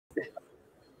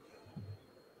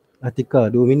Atika,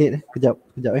 2 minit Kejap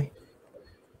Ya.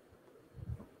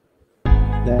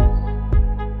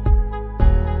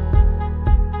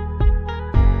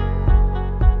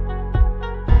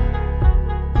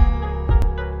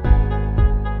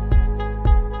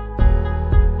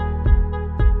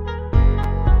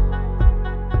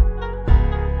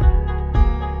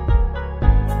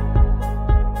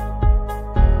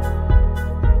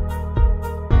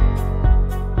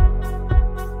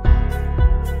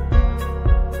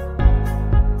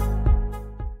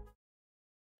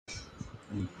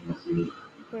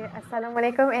 Okay,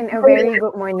 Assalamualaikum and a very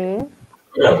good morning.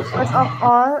 First of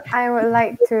all, I would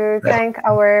like to thank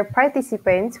our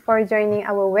participants for joining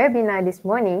our webinar this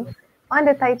morning on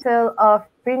the title of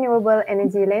Renewable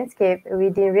Energy Landscape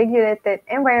within Regulated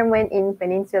Environment in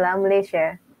Peninsular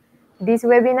Malaysia. This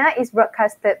webinar is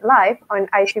broadcasted live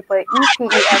on IEEE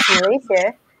PES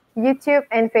Malaysia, YouTube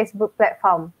and Facebook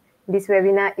platform. This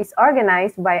webinar is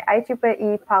organized by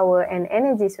IEEE Power and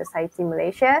Energy Society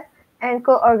Malaysia and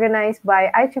co-organized by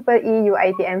IEEE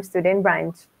UITM Student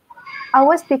Branch.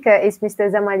 Our speaker is Mr.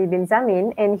 Zamali bin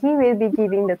Zamin, and he will be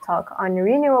giving the talk on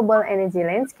renewable energy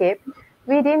landscape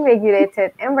within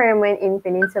regulated environment in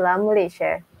Peninsular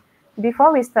Malaysia.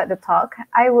 Before we start the talk,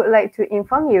 I would like to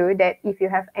inform you that if you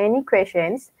have any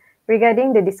questions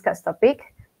regarding the discussed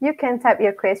topic, you can type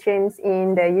your questions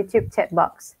in the YouTube chat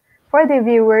box. For the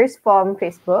viewers from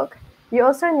Facebook, you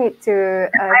also need to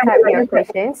type your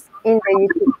questions in the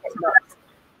YouTube chat box.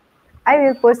 I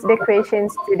will post the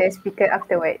questions to the speaker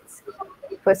afterwards.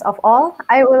 First of all,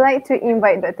 I would like to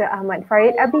invite Dr. Ahmad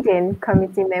Farid Abidin,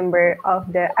 committee member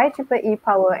of the IEEE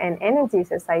Power and Energy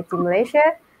Society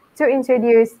Malaysia, to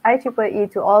introduce IEEE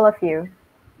to all of you.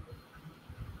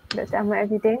 Dr.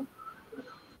 Ahmad Abidin.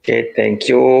 Okay, thank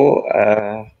you.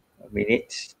 A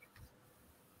minute.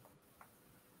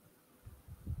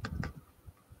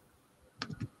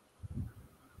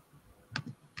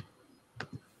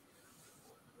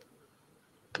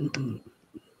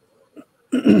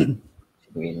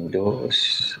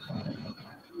 Windows.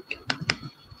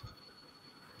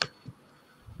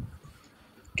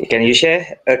 Okay, can you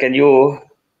share? Can you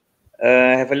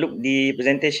have a look the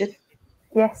presentation?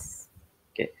 Yes.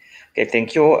 Okay,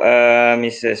 thank you,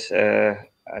 Mrs.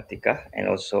 Atika, and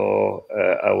also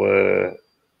our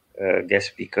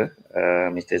guest speaker,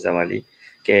 Mr. Zamali.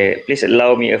 Okay, please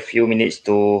allow me a few minutes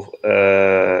to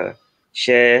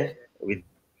share with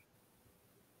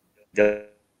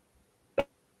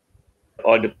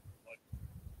all the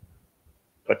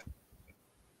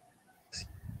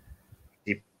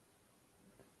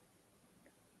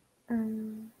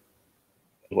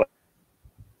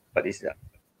what is that?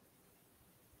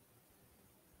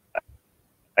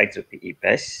 IEEE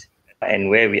PES and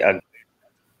where we are.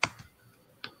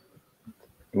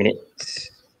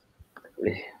 Minutes.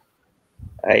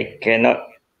 I cannot.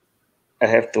 I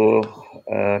have to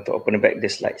open back the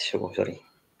slideshow. Sorry.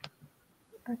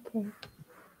 Okay.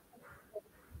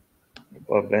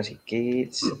 Problem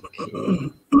sikit.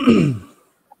 Okay.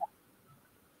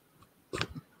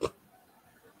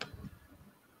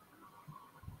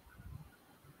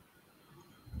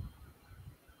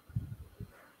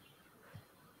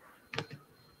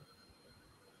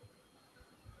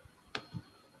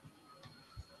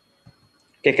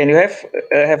 Okay, can you have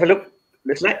a look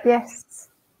the slide? Yes.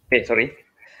 Okay, sorry.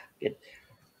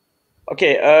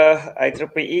 Okay,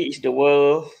 IEEE is the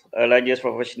world's largest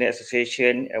professional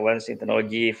association advancing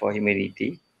technology for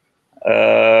humanity.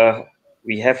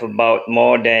 We have about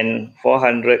more than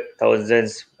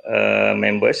 400,000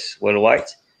 members worldwide,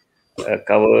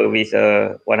 cover with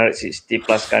 160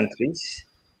 plus countries.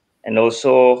 And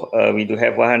also, we do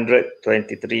have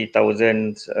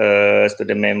 123,000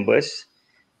 student members.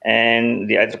 And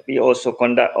the IEEE also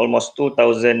conduct almost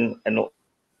 2,000 annual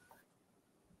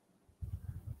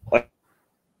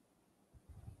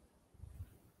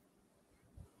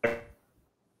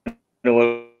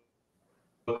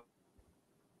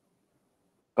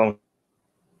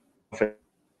conference,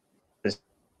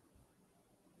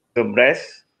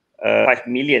 5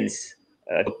 millions,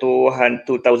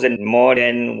 2,000, more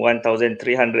than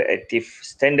 1,300 active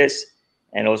standards,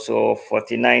 and also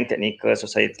 49 technical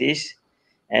societies.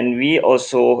 And we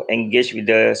also engage with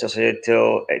the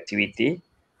societal activity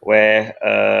where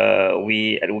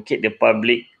we advocate the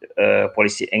public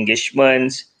policy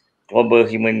engagements, global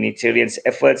humanitarian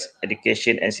efforts,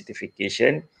 education and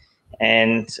certification,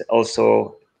 and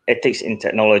also ethics in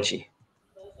technology.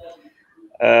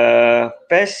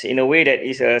 PES, in a way, that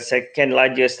is a second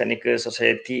largest technical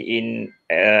society in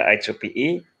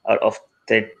IEEE out of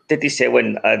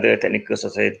 37 other technical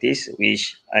societies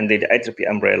which under the IEEE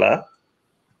umbrella.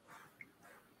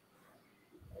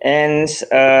 And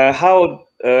how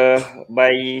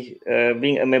by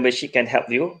being a membership can help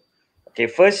you. Okay,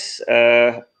 first,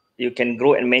 you can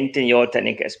grow and maintain your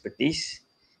technical expertise.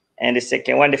 And the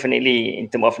second one, definitely in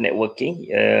terms of networking,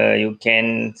 you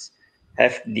can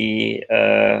have the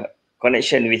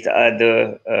connection with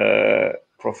other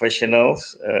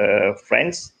professionals,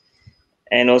 friends,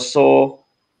 and also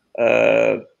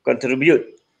contribute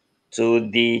to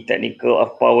the technical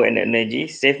of power and energy,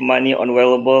 save money on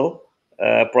valuable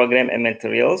program and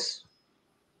materials.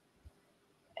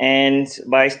 And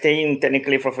by staying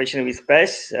technically professional with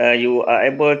PES, you are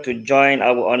able to join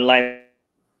our online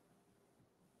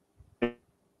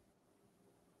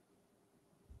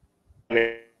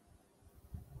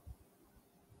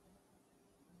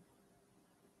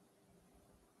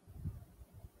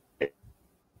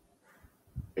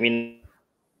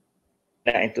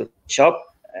and to shop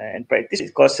and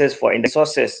practice courses for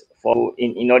resources for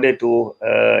in order to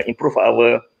improve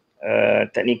our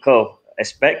technical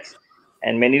aspects,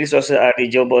 and many resources are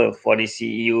eligible for the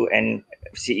CEU and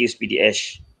CEU's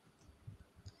PDH.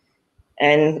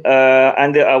 And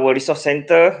under our resource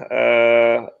center,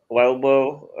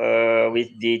 available with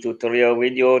the tutorial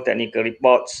video, technical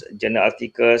reports, journal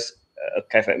articles,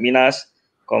 archive webinars,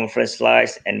 conference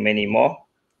slides, and many more.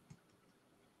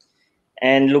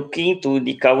 And looking to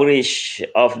the coverage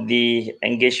of the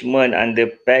engagement under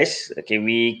PES, okay,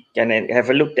 we can have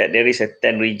a look that there is a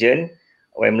 10 region,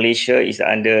 where Malaysia is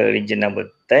under region number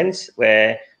 10,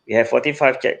 where we have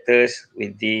 45 chapters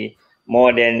with the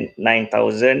more than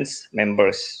 9,000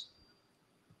 members.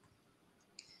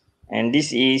 And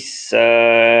this is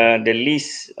the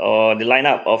list or the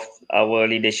lineup of our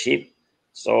leadership.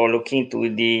 So looking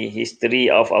to the history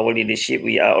of our leadership,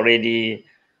 we are already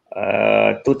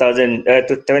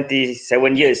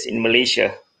 27 years in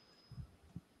Malaysia.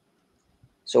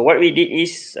 So what we did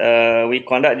is we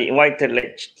conduct the invited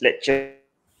lecture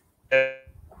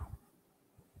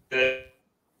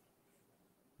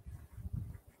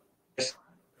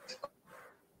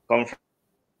conference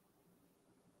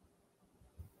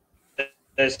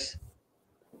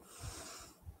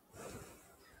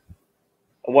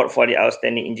award for the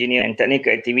outstanding engineer and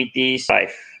technical activities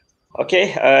 5.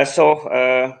 Okay, so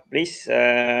please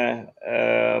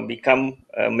become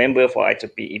a member for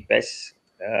IEEE PES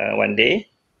one day.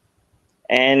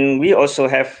 And we also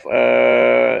have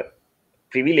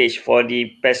privilege for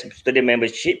the PES student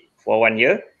membership for 1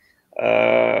 year,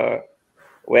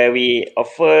 where we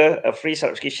offer a free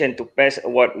subscription to PES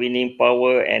award-winning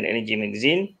Power and Energy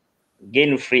magazine,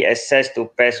 gain free access to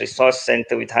PES Resource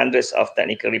Center with hundreds of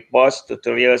technical reports,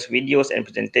 tutorials, videos, and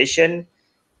presentation,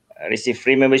 receive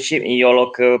free membership in your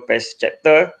local PES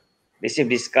chapter, receive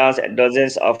discounts at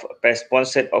dozens of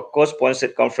PES-sponsored or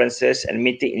co-sponsored conferences and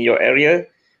meetings in your area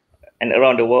and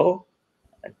around the world,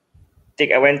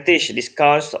 take advantage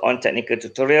discounts on technical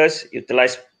tutorials,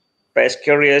 utilize PES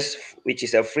Curious, which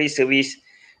is a free service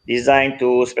designed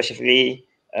to specifically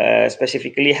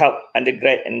help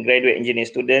undergrad and graduate engineering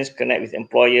students connect with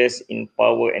employers in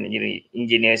power and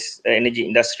energy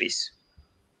industries.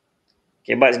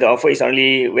 Okay, but the offer is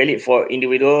only valid for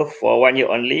individual for 1 year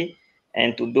only,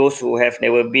 and to those who have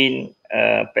never been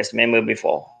a PES member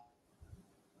before.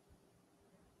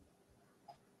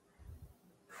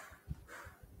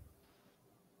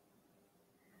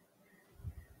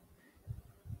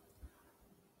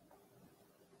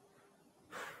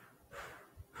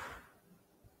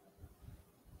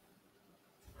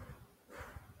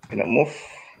 Cannot move.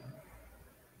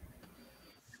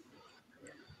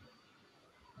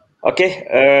 Okay,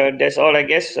 that's all I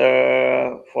guess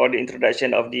for the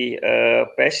introduction of the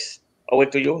PES. Over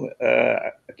to you,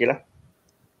 Akila.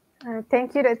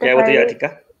 Thank you, Dr. Okay, over to you, Farid.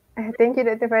 Atika. Thank you,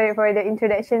 Dr. Farid, for the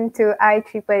introduction to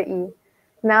IEEE.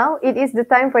 Now it is the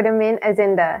time for the main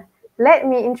agenda. Let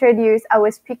me introduce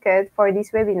our speaker for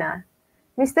this webinar.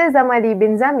 Mr. Zamali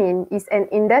bin Zamin is an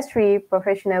industry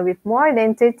professional with more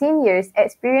than 13 years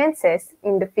experiences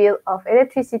in the field of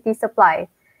electricity supply.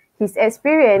 His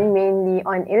experience mainly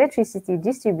on electricity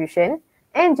distribution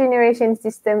and generation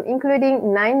system,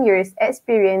 including 9 years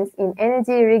experience in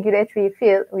energy regulatory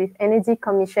field with Energy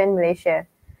Commission Malaysia.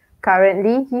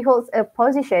 Currently, he holds a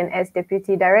position as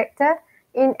Deputy Director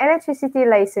in Electricity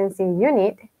Licensing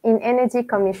Unit in Energy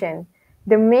Commission.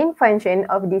 The main function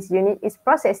of this unit is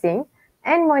processing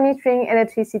and monitoring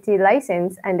electricity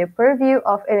license under purview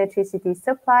of Electricity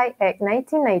Supply Act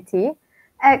 1990,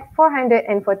 Act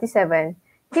 447.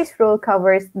 His role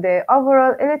covers the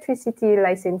overall electricity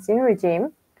licensing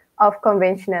regime of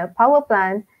conventional power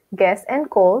plant, gas and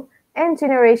coal, and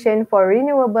generation for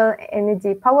renewable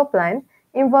energy power plant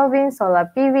involving solar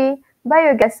PV,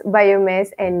 biogas, biomass,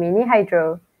 and mini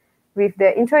hydro. With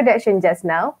the introduction just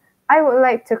now, I would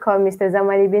like to call Mr.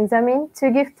 Zamali bin Zamin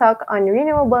to give talk on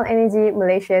Renewable Energy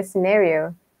Malaysia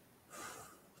scenario.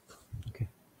 Okay.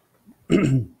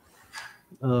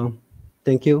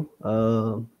 Thank you,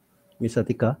 Ms.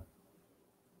 Atika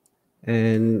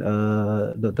and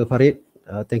Dr. Farid.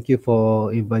 Thank you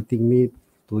for inviting me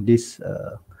to this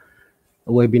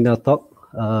webinar talk.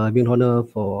 I've been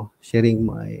honored for sharing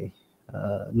my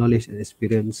knowledge and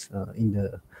experience in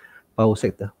the power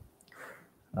sector.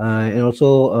 And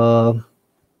also,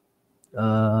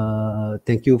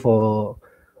 thank you for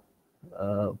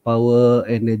Power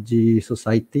Energy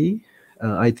Society,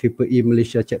 IEEE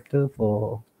Malaysia chapter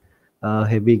for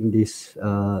having this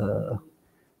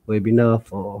webinar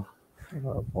for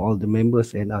all the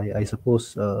members, and I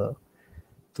suppose to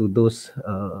those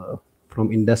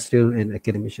from industrial and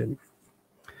academician.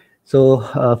 So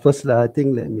first, I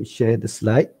think let me share the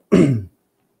slide.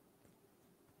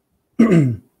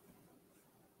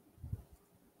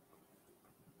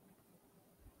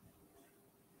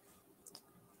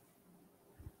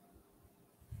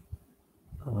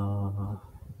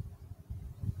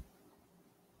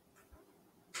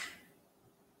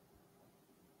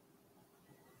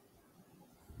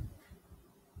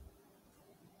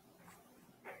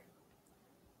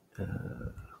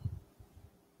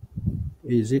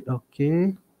 Is it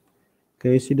okay?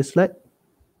 Can you see the slide?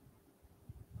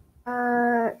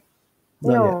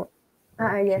 No.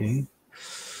 Okay. Yes.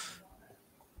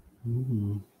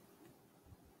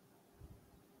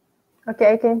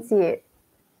 Okay, I can see it.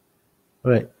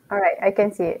 All right. All right, I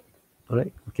can see it. All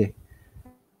right. Okay.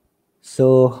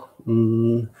 So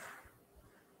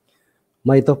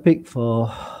my topic for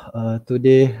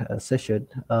today session,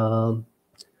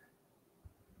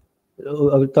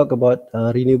 I will talk about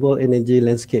renewable energy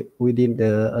landscape within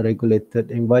the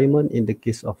regulated environment in the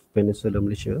case of Peninsular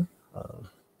Malaysia.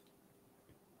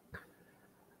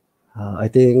 I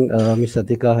think Mr.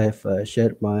 Tika have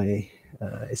shared my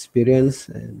experience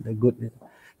and the good.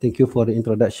 Thank you for the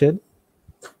introduction.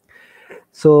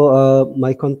 So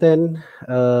my content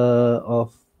of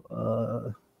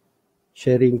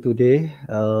sharing today,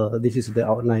 this is the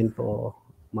outline for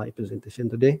my presentation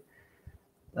today.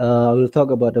 I will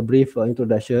talk about a brief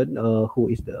introduction. Who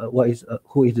is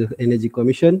the Energy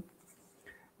Commission,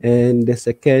 and the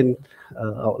second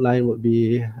outline would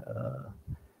be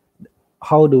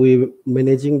how do we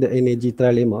managing the energy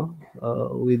trilemma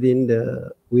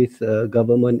with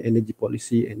government energy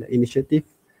policy and initiative.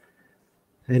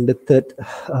 And the third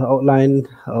outline,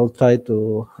 I'll try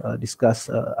to discuss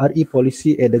RE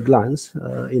policy at a glance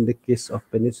in the case of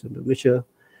Peninsular Malaysia,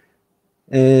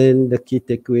 and the key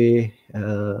takeaway.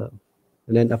 And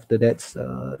then after that,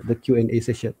 the Q&A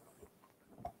session.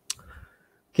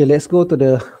 Okay, let's go to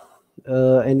the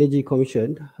Energy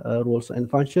Commission roles and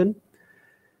function.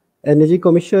 Energy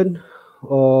Commission,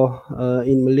 or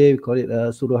in Malay we call it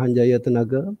Suruhanjaya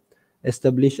Tenaga,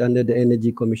 established under the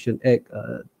Energy Commission Act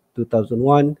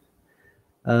 2001,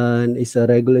 and is a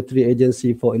regulatory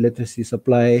agency for electricity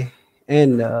supply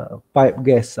and pipe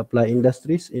gas supply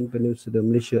industries in Peninsular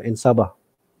Malaysia and Sabah.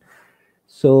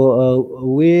 So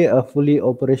we are fully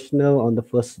operational on the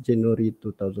 1st January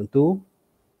 2002.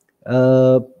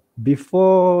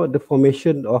 Before the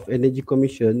formation of Energy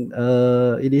Commission,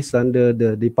 it is under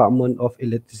the Department of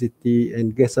Electricity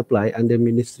and Gas Supply under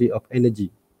Ministry of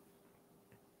Energy.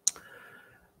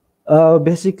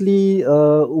 Basically,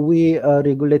 we are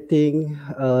regulating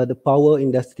the power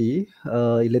industry,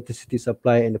 electricity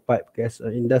supply and the pipe gas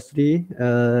industry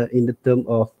in the term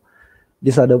of,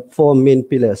 these are the four main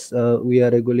pillars. We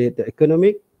are regulate the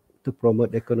economic, to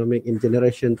promote economic in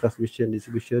generation, transmission,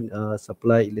 distribution,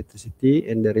 supply electricity,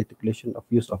 and the regulation of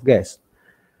use of gas.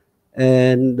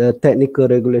 And the technical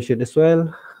regulation as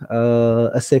well,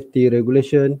 a safety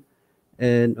regulation,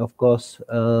 and of course,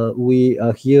 we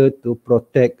are here to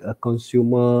protect a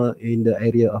consumer in the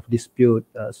area of dispute.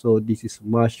 So this is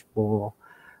much more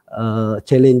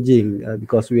challenging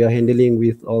because we are handling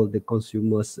with all the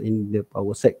consumers in the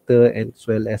power sector and as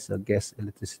well as a gas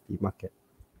electricity market.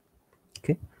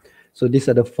 Okay, so these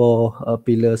are the four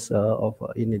pillars of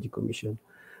Energy Commission.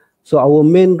 So our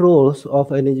main roles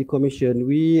of Energy Commission,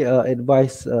 we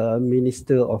advise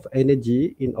Minister of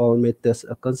Energy in all matters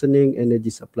concerning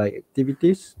energy supply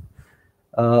activities.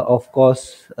 Of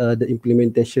course, the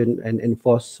implementation and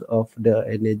enforce of the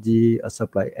Energy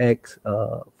Supply Act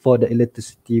for the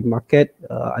electricity market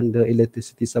under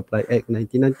Electricity Supply Act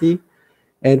 1990,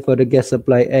 and for the Gas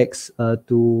Supply Acts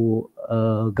to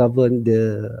govern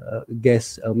the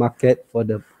gas market for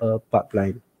the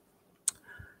pipeline.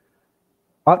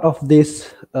 Out of this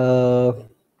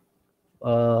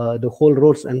the whole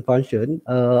roles and function,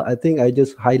 I think I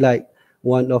just highlight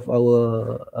one of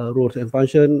our roles and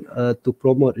function to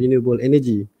promote renewable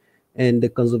energy and the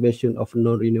conservation of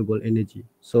non-renewable energy.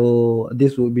 So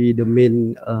this will be the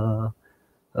main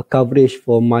coverage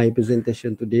for my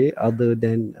presentation today, other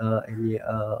than any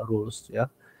roles. Yeah.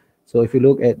 So if you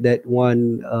look at that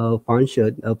one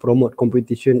function, promote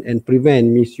competition and prevent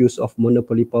misuse of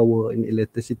monopoly power in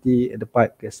electricity and the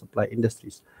pipe gas supply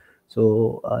industries.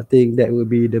 So I think that will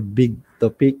be the big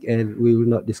topic, and we will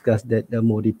not discuss that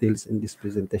more details in this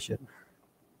presentation.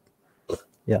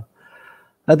 Yeah.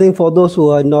 I think for those who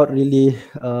are not really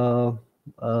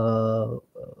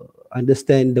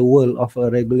understand the world of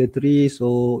a regulatory,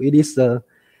 so it is a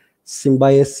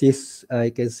symbiosis,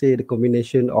 I can say, the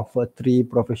combination of three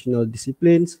professional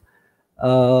disciplines.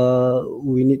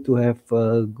 We need to have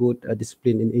a good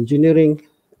discipline in engineering,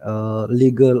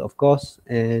 legal, of course,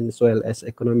 and as well as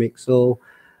economic. So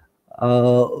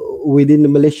within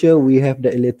Malaysia, we have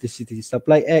the Electricity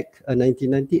Supply Act,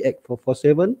 1990 Act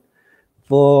 447,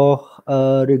 for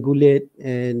regulate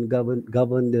and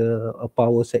govern the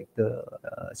power sector,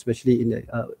 especially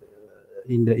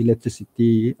in the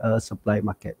electricity supply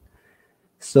market.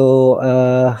 So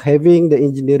having the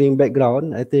engineering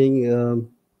background, I think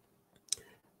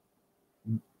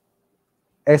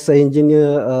as an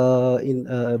engineer in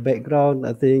background,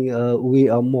 I think we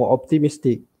are more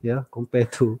optimistic, yeah,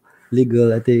 compared to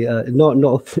legal. I think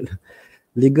not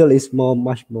legal is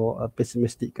much more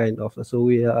pessimistic kind of. So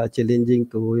we are challenging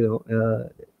to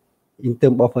in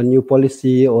terms of a new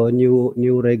policy or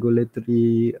new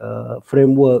regulatory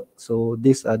framework. So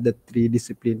these are the three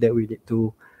disciplines that we need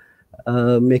to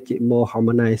make it more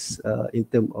harmonized in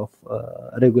terms of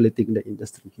regulating the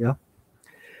industry. Yeah.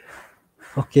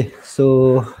 Okay,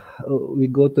 so we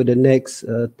go to the next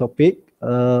topic.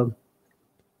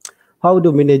 How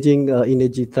do managing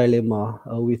energy trilemma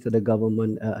with the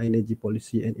government energy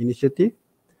policy and initiative?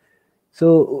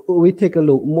 So we take a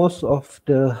look. Most of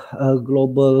the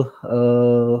global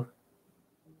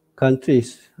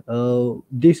countries,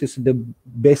 this is the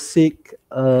basic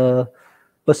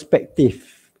perspective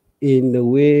in the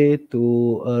way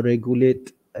to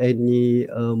regulate any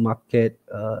market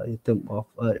in terms of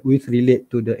which relate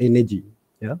to the energy.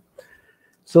 Yeah.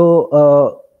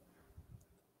 So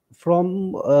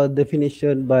from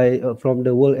definition by from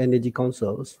the World Energy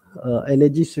Councils,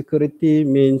 energy security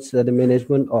means the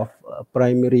management of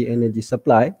primary energy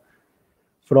supply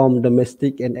from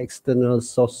domestic and external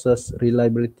sources,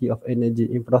 reliability of energy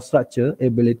infrastructure,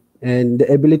 and the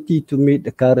ability to meet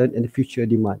the current and future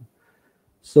demand.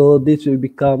 So this will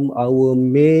become our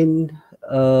main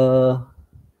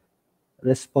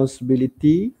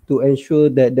responsibility to ensure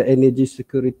that the energy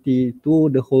security to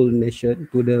the whole nation,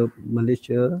 to the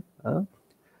Malaysia.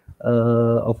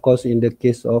 Of course, in the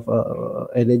case of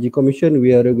Energy Commission,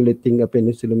 we are regulating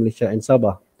Peninsular Malaysia and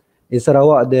Sabah. In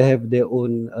Sarawak, they have their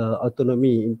own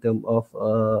autonomy in terms of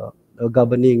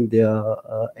governing their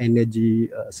energy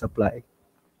supply.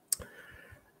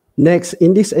 Next,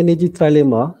 in this energy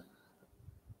trilemma,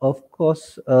 of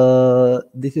course,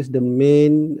 this is the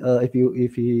main. If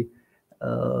you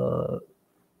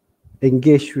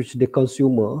engage with the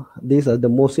consumer, these are the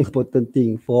most important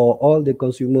thing for all the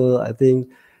consumer. I think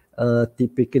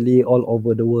typically all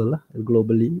over the world,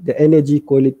 globally, the energy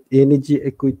quality, energy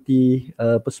equity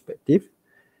perspective,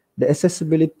 the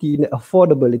accessibility and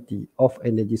affordability of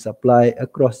energy supply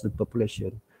across the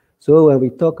population. So when we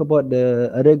talk about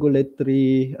the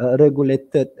regulatory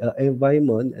regulated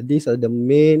environment, these are the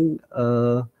main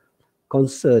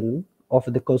concern of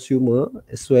the consumer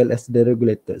as well as the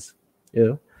regulators.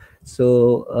 Yeah.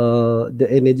 So the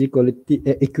energy quality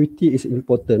equity is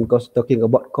important because talking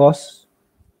about cost,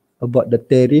 about the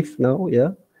tariff now.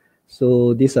 Yeah.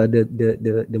 So these are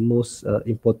the most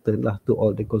important lah to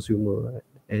all the consumer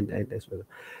and as well.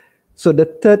 So the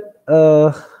third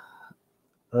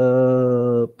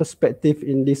perspective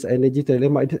in this energy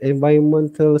dilemma is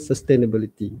environmental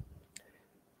sustainability.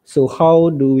 So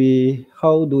how do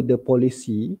the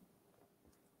policy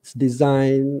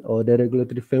design or the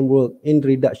regulatory framework in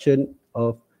reduction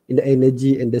of in the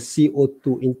energy and the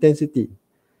CO2 intensity,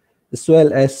 as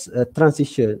well as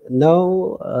transition.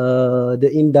 Now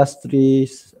the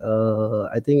industries,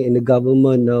 I think in the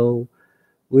government now,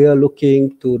 we are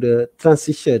looking to the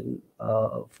transition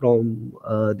from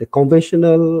the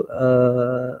conventional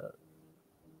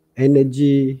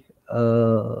energy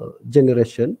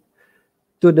generation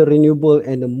to the renewable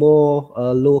and the more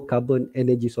low carbon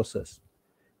energy sources.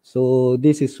 So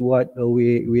this is what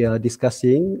we are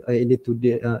discussing in the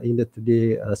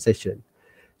today session.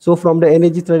 So from the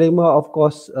energy trilemma, of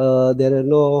course, there are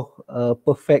no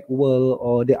perfect world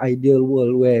or the ideal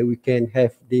world where we can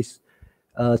have this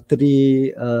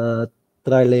three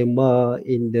trilemma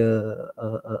in the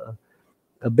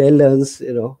a balance,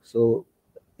 you know. So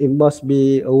it must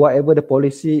be whatever the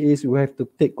policy is, we have to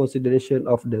take consideration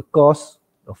of the cost,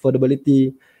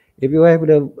 affordability. If you have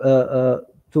the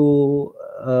to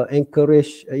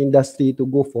encourage industry to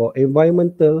go for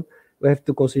environmental, we have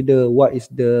to consider what is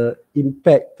the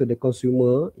impact to the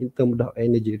consumer in terms of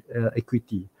energy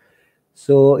equity.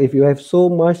 So if you have so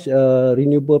much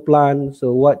renewable plant,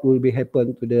 so what will be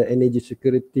happen to the energy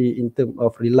security in terms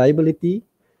of reliability,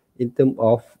 in terms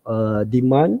of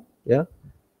demand, yeah.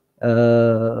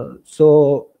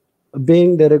 So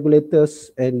being the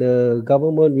regulators and the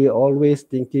government, we are always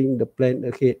thinking the plan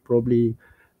ahead, probably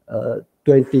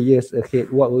 20 years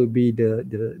ahead, what will be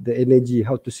the energy,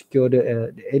 how to secure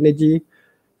the energy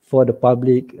for the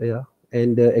public, yeah,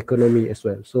 and the economy as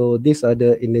well. So these are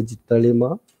the energy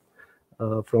dilemma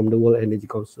from the World Energy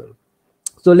Council.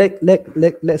 So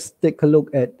let's take a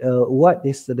look at what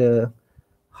is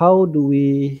how do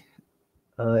we,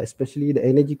 especially the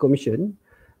Energy Commission,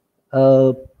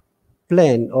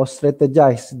 plan or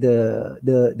strategize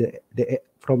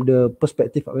from the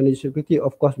perspective of energy security.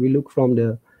 Of course, we look from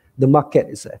the market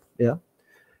itself. Yeah.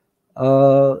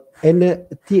 And the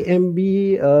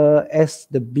TMB as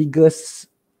the biggest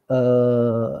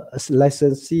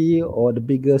licensee or the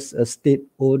biggest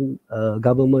state-owned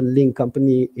government-linked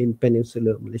company in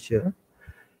Peninsular Malaysia.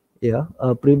 Yeah.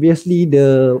 Previously,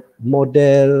 the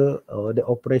model or the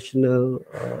operational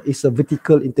is a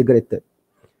vertical integrated,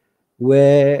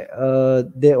 where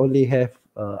they only have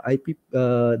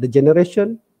the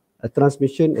generation,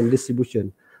 transmission, and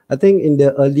distribution. I think in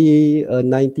the early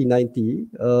 1990,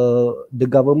 the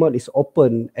government is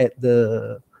open at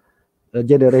the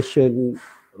generation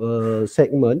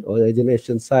segment or the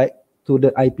generation side to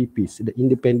the IPPs, the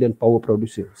independent power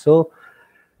producer. So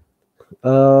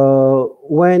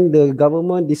when the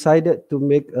government decided to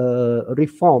make a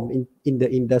reform in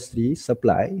the industry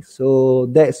supply, so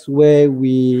that's where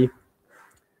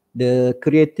the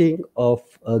creating of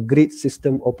a grid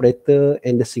system operator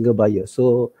and the single buyer.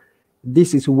 So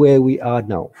this is where we are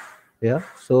now. Yeah.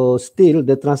 So still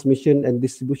the transmission and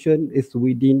distribution is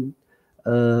within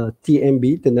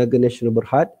TMB, Tenaga Nasional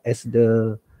Berhad, as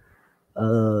the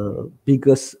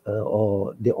biggest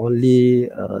or the only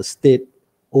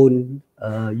state-owned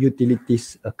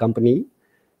utilities company.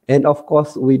 And of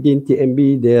course, within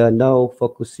TMB, they are now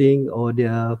focusing, or they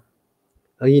are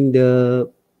in the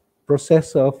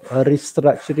process of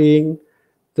restructuring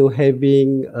to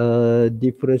having a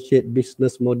differentiate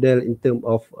business model in terms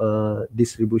of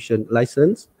distribution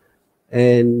license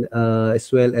and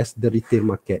as well as the retail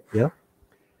market. Yeah.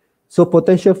 So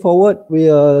potential forward, we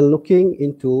are looking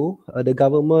into the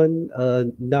government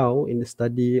now in the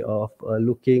study of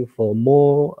looking for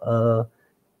more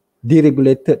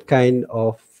deregulated kind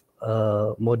of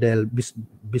model,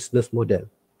 business model.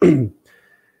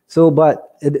 So,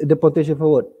 but the potential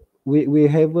forward, we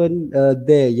haven't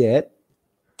there yet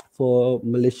for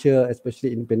Malaysia,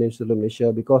 especially in Peninsular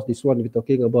Malaysia, because this one we're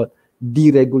talking about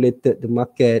deregulated the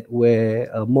market, where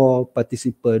more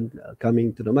participants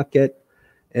coming to the market.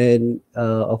 And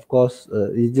of course,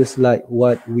 it's just like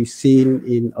what we've seen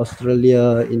in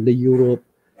Australia, in the Europe,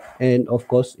 and of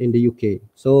course in the UK.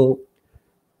 So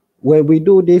when we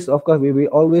do this, of course, we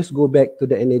will always go back to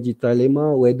the energy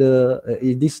trilemma, whether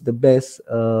is this the best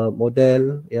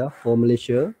model, yeah, for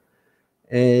Malaysia.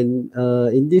 And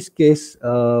in this case,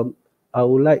 I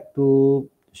would like to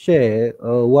share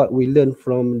what we learned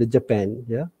from the Japan.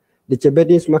 Yeah, the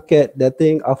Japanese market, I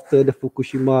think after the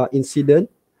Fukushima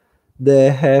incident,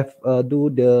 they have do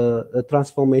the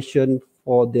transformation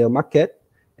for their market,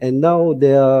 and now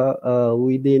they are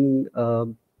within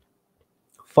 5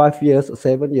 years or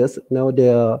 7 years, now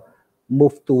they are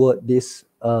moved toward this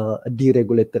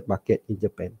deregulated market in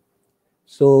Japan.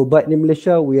 So, but in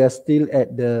Malaysia, we are still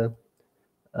at the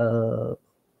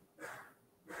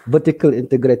vertical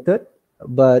integrated,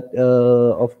 but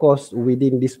of course,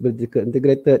 within this vertical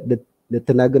integrated, the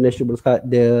Tenaga Nasional Berhad,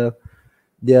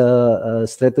 they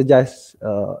strategize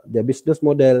their business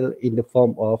model in the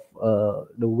form of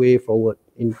the way forward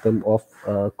in terms of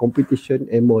competition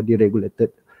and more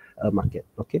deregulated market.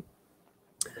 Okay.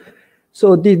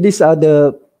 So these are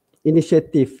the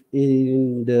initiative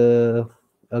in the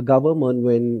government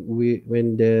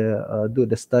when they do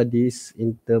the studies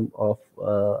in terms of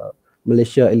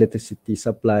Malaysia electricity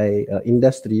supply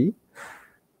industry.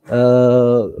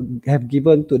 Have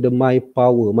given to the My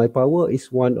Power. My Power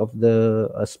is one of the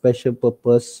special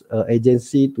purpose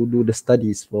agency to do the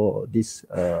studies for this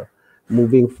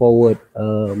moving forward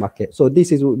market. So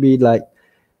this is would be like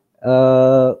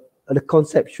the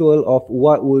conceptual of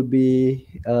what will be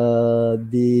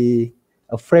the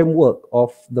framework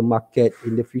of the market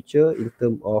in the future in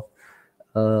terms of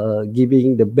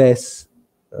giving the best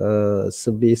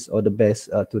service or the best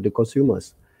to the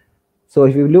consumers. So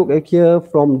if you look at here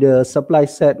from the supply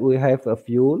side, we have a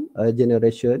fuel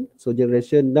generation. So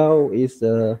generation now is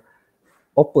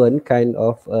open kind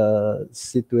of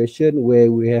situation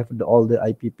where we have all the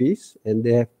IPPs and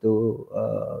they have to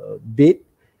bid.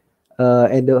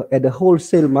 At the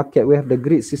wholesale market, we have the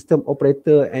grid system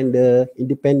operator and the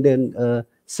independent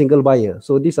single buyer.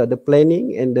 So these are the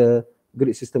planning and the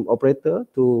grid system operator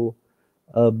to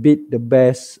bid the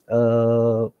best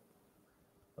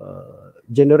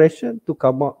generation to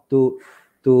come up to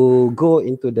go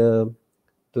into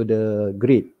the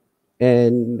grid.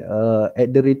 And at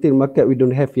the retail market, we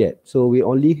don't have yet. So we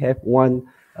only have one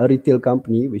retail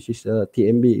company, which is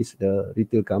TMB is the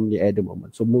retail company at the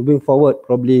moment. So moving forward,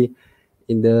 probably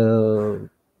in the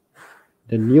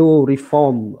new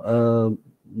reform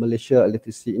Malaysia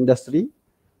electricity industry,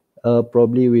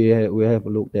 probably we have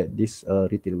looked at this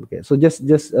retail market. So just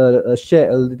share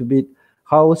a little bit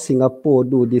how Singapore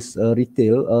do this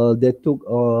retail. They took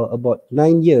about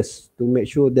 9 years to make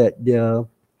sure that their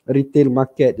retail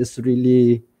market is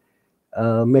really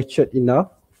matured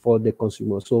enough for the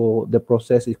consumer. So the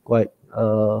process is quite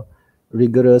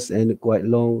rigorous and quite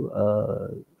long.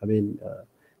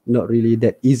 Not really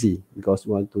that easy because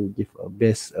we want to give a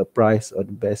best price or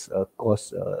the best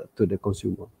cost to the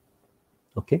consumer.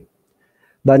 Okay.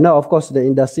 But now, of course, the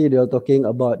industry, they are talking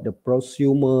about the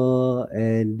prosumer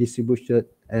and distributed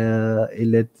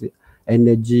electric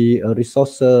energy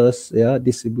resources,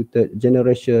 distributed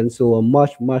generation. So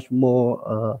much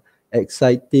more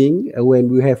exciting when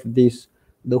we have this,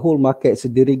 the whole market is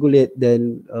deregulate,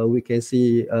 then we can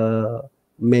see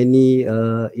many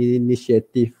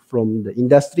initiative from the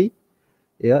industry,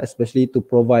 especially to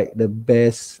provide the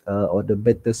best or the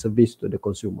better service to the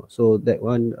consumer. So that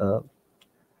one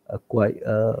quite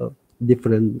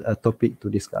different topic to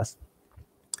discuss.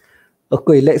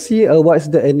 Okay, let's see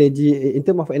what's the energy in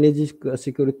terms of energy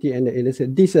security and the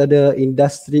these are the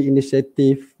industry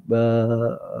initiative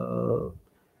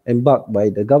embarked by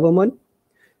the government.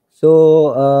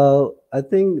 So I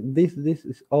think this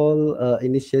is all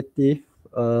initiative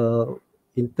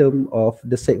in terms of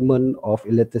the segment of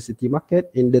electricity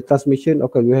market. In the transmission,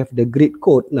 okay, we have the grid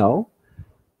code now,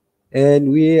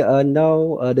 and we are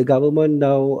now the government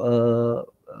now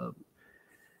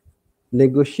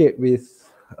negotiate with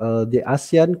the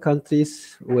ASEAN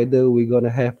countries whether we're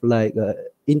gonna have like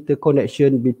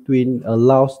interconnection between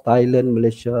Laos, Thailand,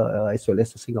 Malaysia, as well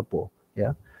as Singapore.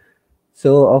 Yeah.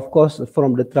 So of course,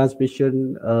 from the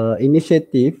transmission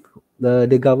initiative,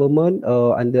 the government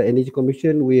under Energy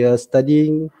Commission, we are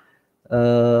studying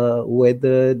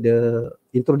whether the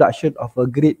introduction of a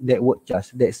grid network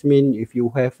charge. That means if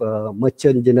you have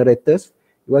merchant generators,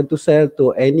 you want to sell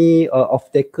to any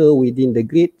off-taker within the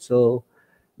grid, so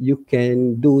you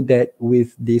can do that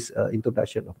with this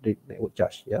introduction of the network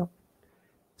charge. Yeah.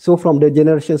 So from the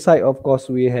generation side, of course,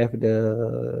 we have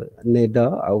the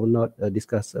NEDA. I will not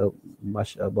discuss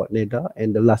much about NEDA,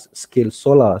 and the last scale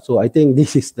solar. So I think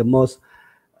this is the most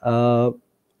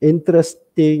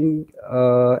interesting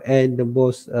and the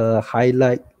most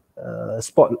highlight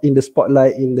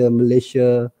spotlight in the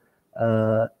Malaysia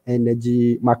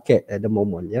energy market at the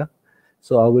moment. Yeah.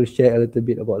 So I will share a little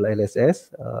bit about LSS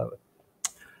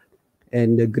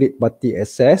and the grid party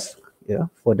access. Yeah,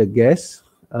 for the gas.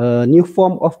 New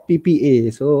form of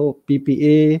PPA. So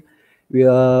PPA, we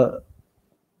are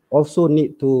also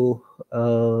need to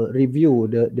review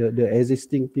the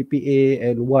existing PPA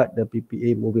and what the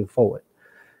PPA moving forward.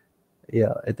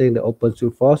 Yeah, I think the open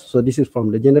source first. So this is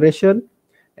from the generation,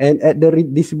 and at the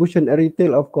distribution and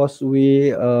retail, of course,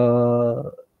 we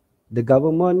the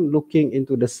government looking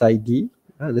into the SID,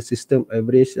 the system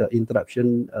average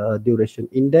interruption duration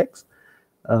index,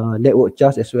 network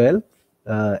charge as well.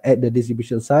 At the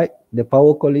distribution side, the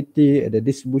power quality, the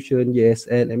distribution,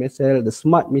 ESL, MSL, the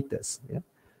smart meters. Yeah.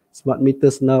 Smart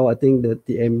meters now, I think the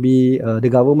TMB, the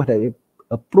government has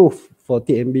approved for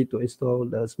TMB to install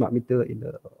the smart meter in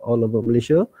all over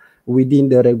Malaysia within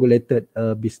the regulated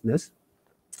business.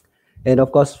 And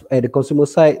of course, at the consumer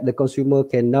side, the consumer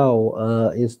can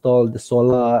now install the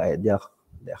solar at their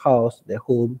house, their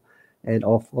home, and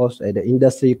of course, at the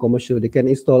industry, commercial, they can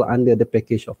install under the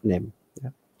package of NEM.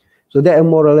 Yeah. So that are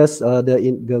more or less the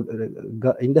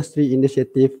industry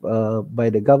initiative by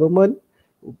the government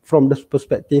from the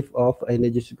perspective of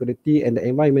energy security and the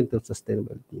environmental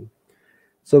sustainability.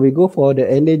 So we go for the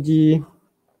energy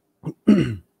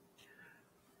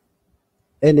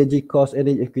energy cost,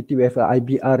 energy equity, we have a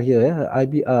IBR here.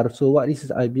 IBR. So what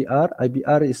is IBR?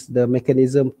 IBR is the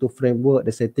mechanism to framework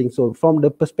the setting. So from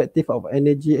the perspective of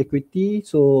energy equity,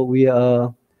 so we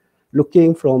are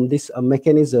looking from this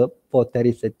mechanism for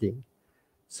tariff setting.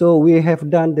 So we have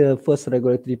done the first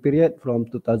regulatory period from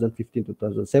 2015 to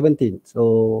 2017.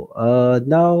 So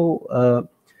now,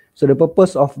 so the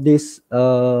purpose of this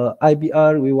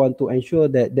IBR, we want to ensure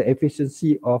that the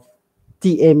efficiency of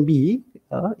TMB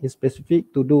is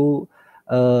specific to do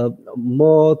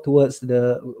more towards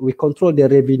we control the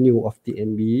revenue of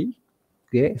TMB,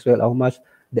 okay, as well how much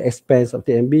the expense of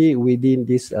TMB within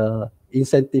this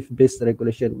incentive-based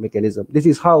regulation mechanism. This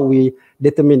is how we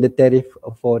determine the tariff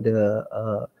for the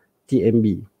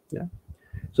TMB. Yeah.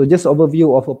 So just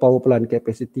overview of a power plant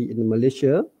capacity in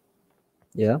Malaysia.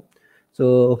 Yeah.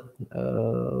 So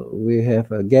we have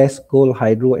gas, coal,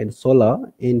 hydro, and solar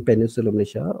in Peninsular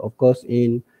Malaysia. Of course,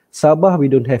 in Sabah we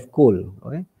don't have coal.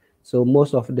 Okay. So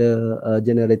most of the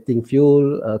generating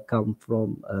fuel come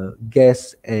from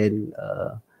gas and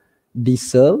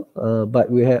diesel, but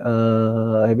we have,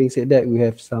 having said that, we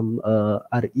have some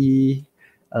RE,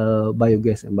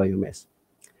 biogas and biomass.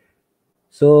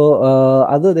 So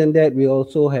other than that, we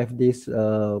also have this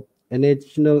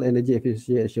National Energy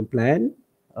Efficiency Action Plan,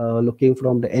 looking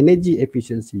from the energy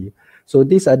efficiency. So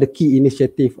these are the key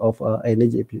initiative of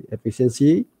energy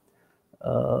efficiency.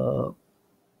 All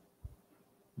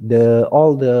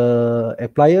the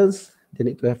appliance, they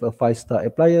need to have a 5-star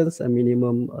appliance, a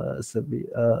minimum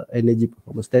energy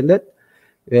performance standard.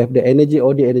 We have the energy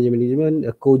audit, energy management,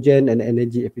 a cogen, and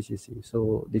energy efficiency.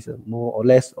 So these are more or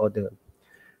less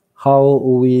how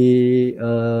we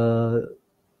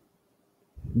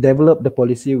develop the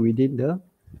policy within the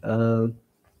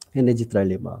energy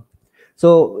trilemma.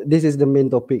 So this is the main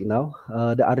topic now,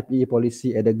 the RPE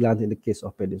policy at a glance in the case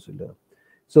of Peninsula.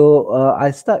 So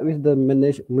I start with the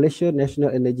Malaysia National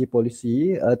Energy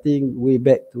Policy. I think way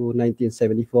back to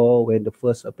 1974 when the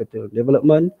first petroleum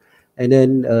development, and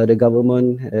then the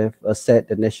government have set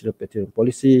the National Petroleum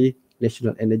Policy,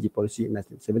 National Energy Policy in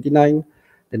 1979,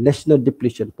 the National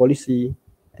Depletion Policy,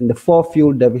 and the 4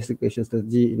 Fuel Diversification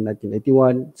Strategy in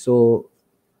 1981. So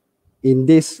in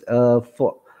this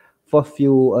for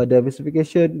fuel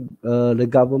diversification, the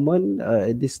government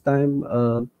at this time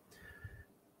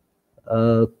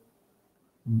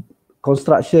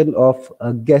construction of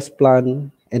a gas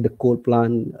plant and the coal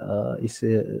plant is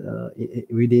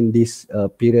within this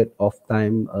period of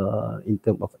time in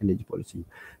terms of energy policy.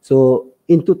 So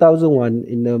in 2001,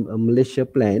 in the Malaysia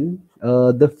plan,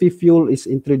 the fifth fuel is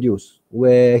introduced,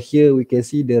 where here we can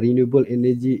see the renewable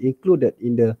energy included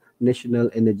in the national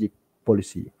energy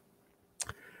policy.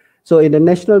 So in the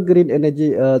national green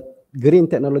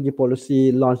technology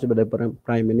policy launched by the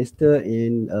Prime Minister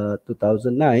in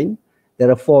 2009,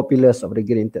 there are 4 pillars of the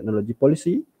green technology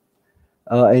policy: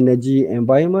 energy,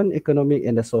 environment, economic,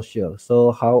 and the social.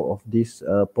 So how of this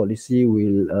policy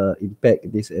will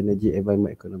impact this energy,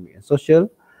 environment, economic, and social?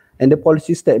 And the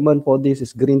policy statement for this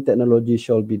is green technology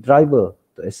shall be driver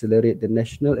to accelerate the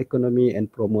national economy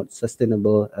and promote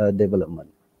sustainable development.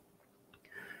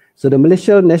 So the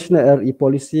Malaysia National RE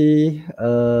policy,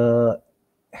 the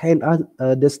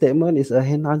statement is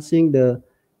enhancing the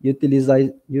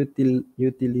utilization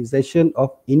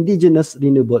of indigenous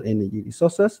renewable energy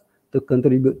resources to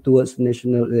contribute towards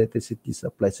national electricity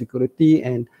supply security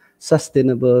and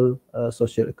sustainable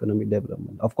social economic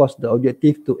development. Of course, the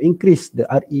objective to increase the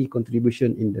RE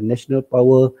contribution in the national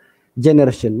power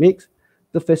generation mix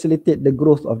to facilitate the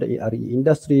growth of the RE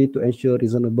industry, to ensure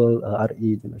reasonable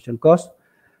RE generation costs,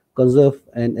 conserve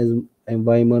an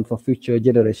environment for future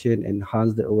generation,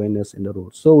 enhance the awareness and the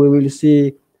rules. So we will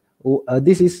see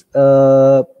this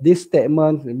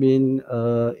statement been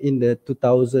in the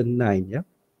 2009, yeah,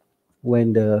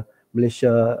 when the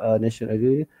Malaysia National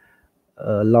Energy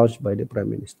launched by the Prime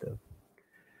Minister.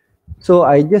 So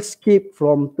I just skip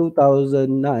from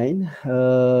 2009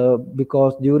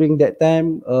 because during that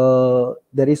time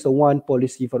there is one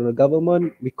policy from the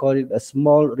government. We call it a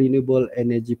small renewable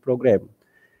energy program.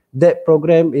 That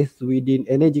program is within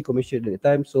Energy Commission at the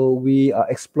time. So we are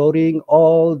exploring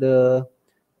all the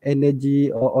energy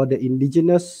or the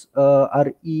indigenous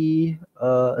RE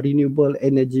renewable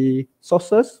energy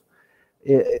sources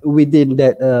within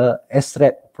that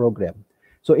SREP program.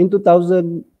 So in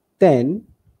 2010,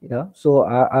 yeah, so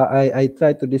I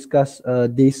try to discuss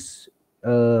this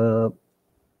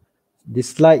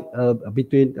slide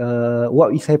between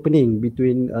what is happening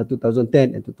between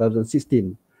 2010 and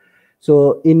 2016.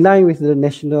 So in line with the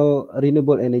National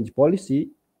Renewable Energy Policy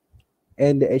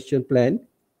and the Action Plan,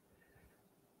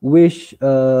 which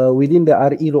within the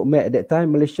RE roadmap at that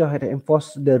time, Malaysia had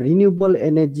enforced the Renewable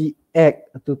Energy Act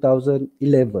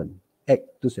 2011, Act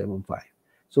 275.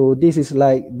 So this is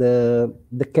like the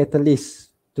catalyst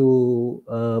to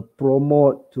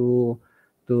promote, to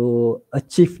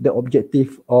achieve the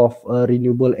objective of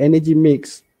renewable energy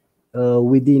mix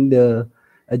within the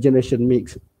generation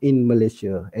mix in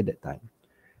Malaysia at that time.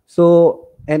 So,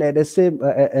 and at the same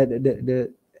at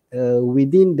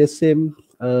within the same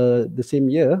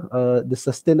year, the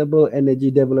Sustainable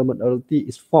Energy Development Authority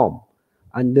is formed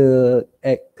under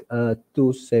Act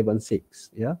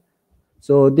 276. Yeah.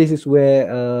 So this is where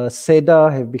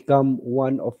SEDA have become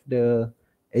one of the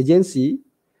agency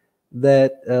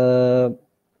that a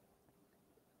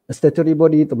statutory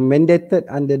body mandated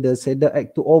under the SEDA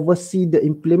Act to oversee the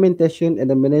implementation and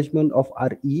the management of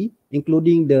RE,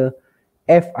 including the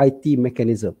FIT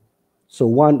mechanism. So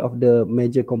one of the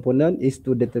major component is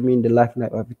to determine the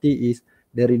lifetime of FIT is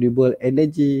the Renewable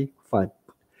Energy Fund.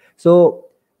 So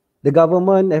the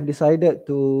government have decided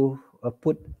to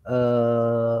put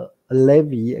a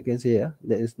levy, I can say,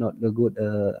 that is not a good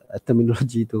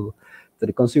terminology to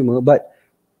the consumer, but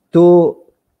to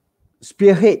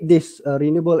spearhead this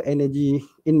renewable energy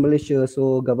in Malaysia.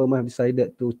 So government have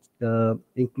decided to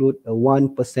include a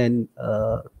 1%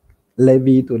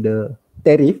 levy to the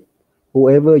tariff,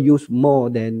 whoever use more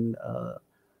than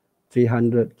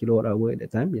 300 kilowatt hour at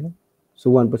that time. Yeah, so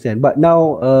 1%. But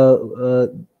now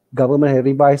government has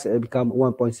revised and become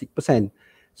 1.6%.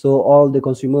 So all the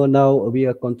consumer now, we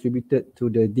are contributed to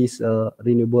this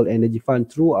renewable energy fund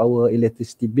through our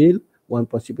electricity bill.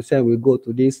 1.6% will go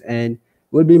to this and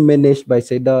will be managed by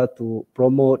SEDA to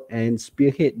promote and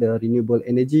spearhead the renewable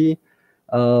energy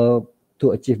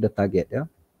to achieve the target. Yeah.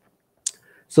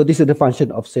 So this is the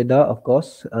function of SEDA, of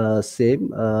course.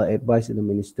 Same advice in the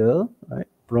minister, right?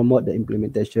 Promote the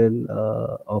implementation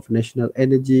of national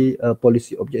energy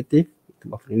policy objective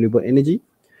of renewable energy.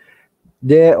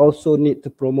 They also need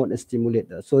to promote and stimulate.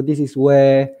 So this is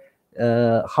where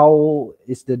how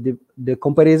is the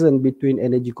comparison between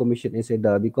Energy Commission and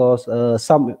SEDA, because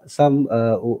some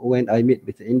when I meet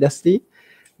with the industry,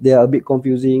 they are a bit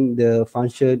confusing the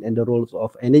function and the roles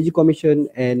of Energy Commission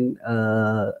and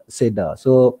SEDA.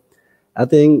 So I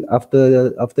think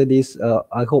after this,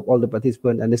 I hope all the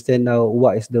participants understand now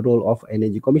what is the role of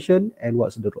Energy Commission and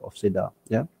what's the role of SEDA.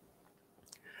 Yeah.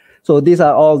 So these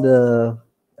are all the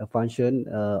function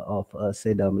of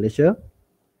SEDA Malaysia.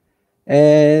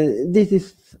 And this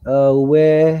is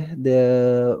where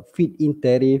the feed-in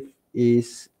tariff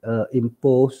is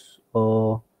imposed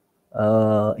or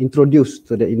introduced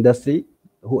to the industry.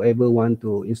 Whoever want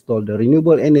to install the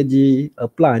renewable energy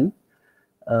plant,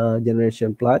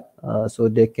 generation plant, so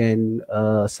they can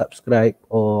subscribe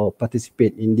or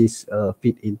participate in this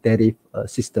feed-in tariff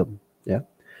system. Yeah.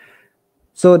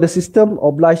 So the system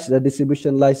obliges the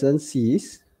distribution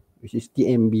licensees, which is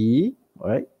TMB, all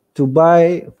right, to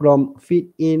buy from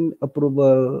feed-in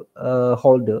approval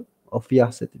holder of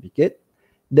FIA certificate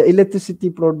the electricity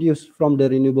produced from the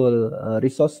renewable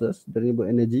resources, the renewable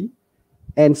energy,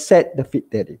 and set the feed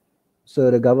tariff.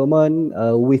 So the government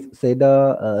with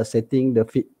SEDA setting the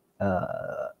feed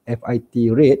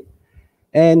FIT rate,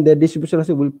 and the distribution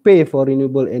license will pay for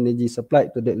renewable energy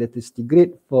supplied to the electricity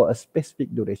grid for a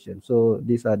specific duration. So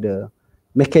these are the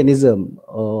mechanism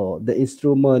or the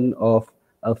instrument of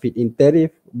a feed-in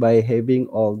tariff by having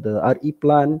all the RE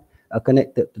plant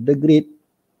connected to the grid,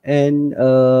 and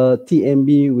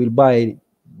TMB will buy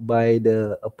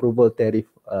the approval tariff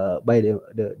by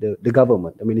the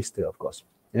government, the minister, of course.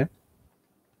 Yeah.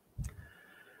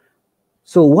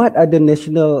 So what are the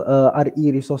national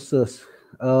RE resources?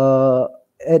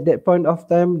 At that point of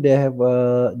time, they have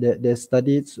they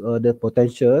studied the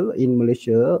potential in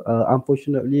Malaysia.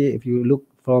 Unfortunately, if you look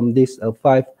from these 5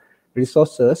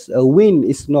 resources, wind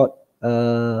is not.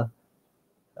 I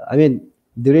mean,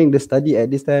 during the study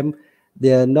at this time,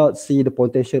 they are not see the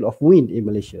potential of wind in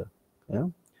Malaysia. Yeah.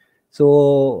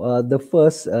 So the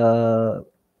first at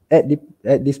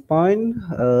this point,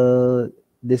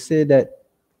 they say that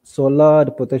solar,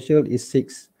 the potential is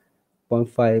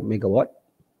 6.5 megawatt.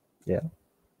 Yeah.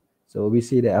 So we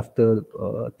see that after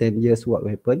 10 years, what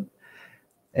will happen.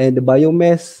 And the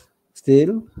biomass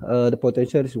still, the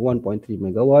potential is 1.3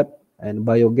 megawatt, and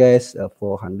biogas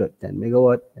 410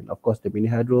 megawatt, and of course the mini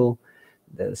hydro,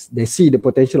 they see the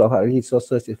potential of our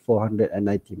resources is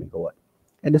 490 megawatt.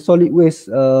 And the solid waste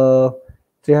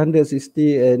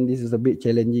 360, and this is a bit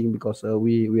challenging because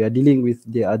we are dealing with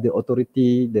the other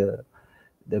authority, the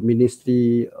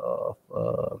ministry of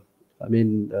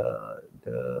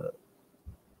the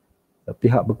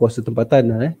pihak berkuasa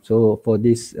tempatan so for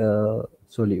this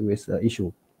solid waste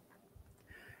issue.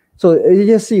 So you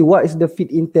just see what is the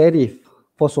feed-in tariff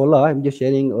for solar. I'm just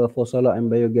sharing for solar and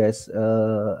biogas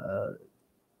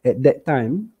at that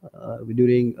time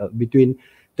during between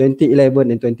 2011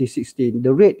 and 2016.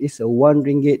 The rate is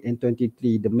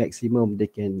RM1.23, the maximum they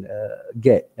can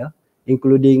get,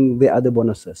 including the other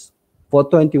bonuses for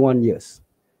 21 years.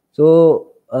 So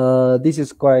this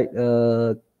is quite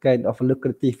kind of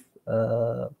lucrative,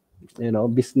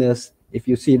 business if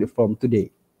you see it from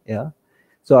today. Yeah.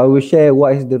 So I will share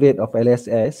what is the rate of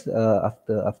LSS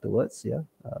afterwards. Yeah,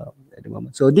 at the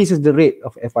moment. So this is the rate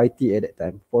of FIT at that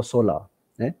time for solar.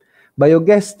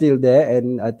 Biogas still there,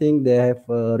 and I think they have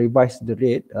revised the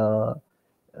rate.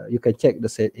 You can check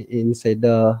the inside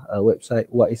the website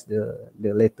what is the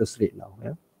latest rate now.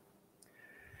 Yeah.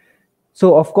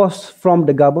 So of course, from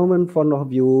the government point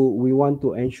of view, we want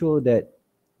to ensure that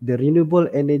the renewable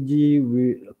energy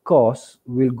cost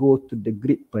will go to the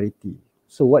grid parity.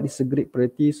 So what is the grid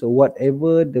parity? So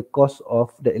whatever the cost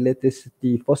of the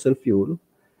electricity fossil fuel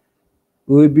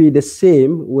will be the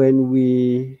same when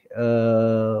we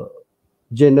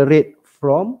generate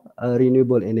from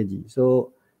renewable energy.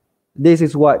 So this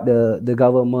is what the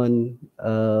government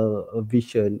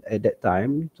vision at that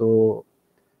time. So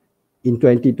in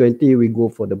 2020, we go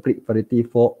for the grid parity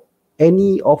for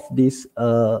any of these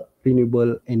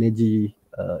renewable energy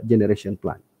generation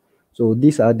plant. So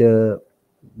these are the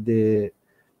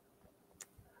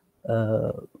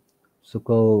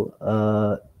so-called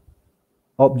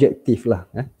objective lah.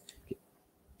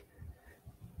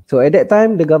 So at that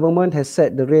time, the government has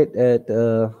set the rate at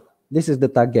this is the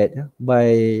target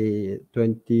by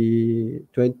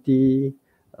 2020.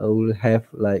 We'll have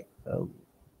like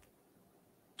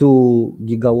 2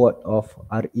 gigawatt of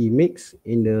RE mix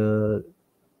in the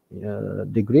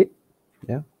grid.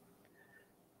 Yeah.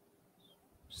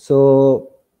 So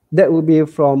that will be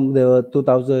from the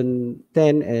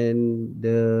 2010 and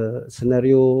the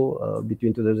scenario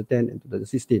between 2010 and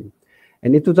 2016.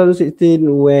 And in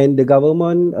 2016, when the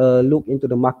government looked into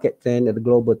the market trend and the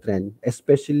global trend,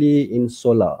 especially in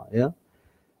solar, yeah,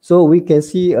 so we can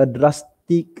see a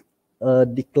drastic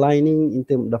declining in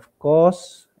terms of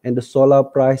cost, and the solar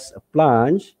price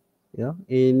plunge, yeah,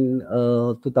 in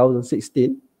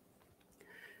 2016.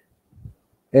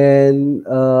 And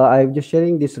I'm just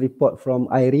sharing this report from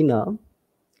IRENA,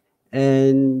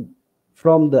 and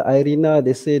from the IRENA,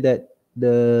 they say that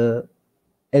the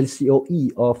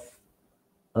LCOE of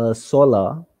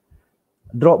solar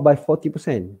dropped by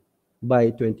 40% by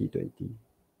 2020,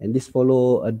 and this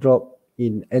follow a drop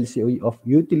in LCOE of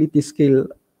utility scale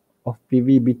of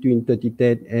PV between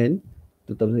 2010 and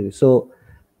 2020. So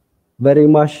very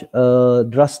much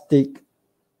drastic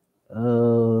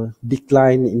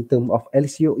decline in terms of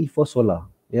LCOE for solar.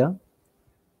 Yeah,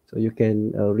 so you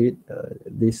can read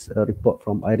this report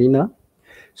from IRENA.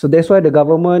 So that's why the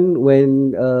government,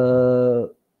 when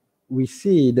we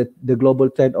see that the global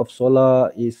trend of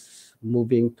solar is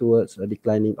moving towards a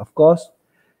declining of cost.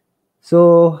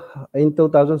 So in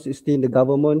 2016, the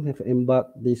government have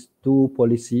embarked these 2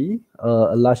 policy,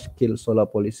 a large-scale solar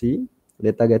policy.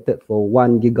 They targeted for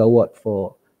 1 gigawatt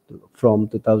from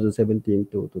 2017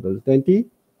 to 2020.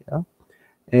 Yeah.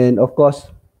 And of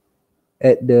course,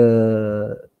 at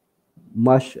the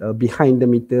much behind the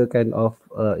meter kind of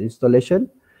installation,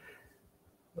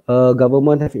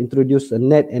 government have introduced a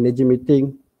net energy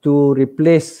metering to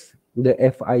replace the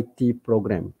FIT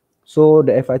program. So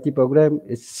the FIT program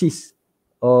is ceased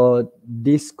or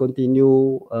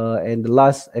discontinue, and the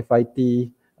last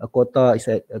FIT quota is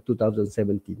at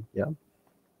 2017. Yeah.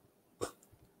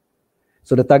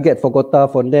 So the target for quota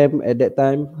for them at that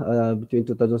time between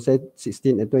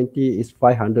 2016 and 20 is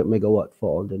 500 megawatt for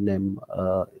all the NEM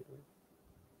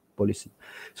policy.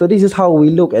 So this is how we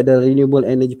look at the renewable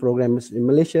energy programs in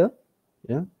Malaysia.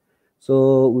 Yeah.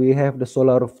 So we have the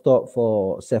solar rooftop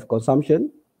for self-consumption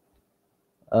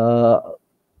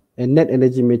and net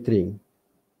energy metering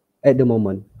at the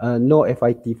moment. No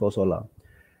FIT for solar.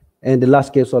 And the large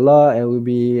scale solar will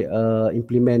be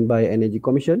implemented by Energy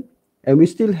Commission. And we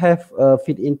still have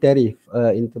feed-in tariff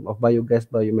in terms of biogas,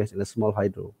 biomass, and a small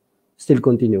hydro. Still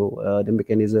continue the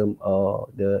mechanism or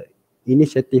the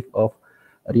initiative of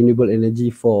renewable energy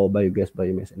for biogas,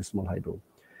 biomass, and small hydro.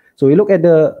 So we look at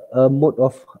the mode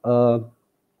of,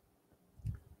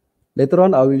 later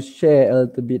on I will share a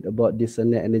little bit about this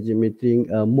net energy metering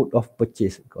mode of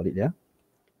purchase, call it, yeah.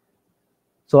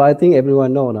 So I think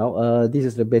everyone know now, this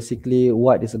is basically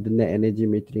what is the net energy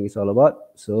metering is all about.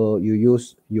 So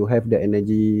you have the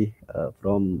energy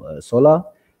from solar.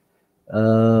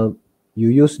 You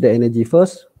use the energy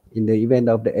first. In the event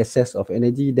of the excess of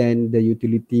energy, then the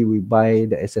utility will buy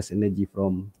the excess energy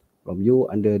from from you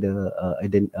under the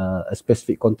a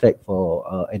specific contract for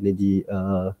energy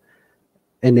to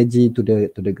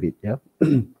the grid. Yeah,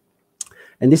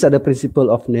 and these are the principle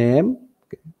of NEM.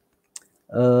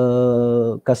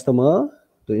 Customer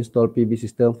to install PV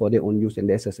system for their own use and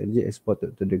the excess energy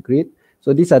exported to the grid.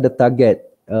 So these are the target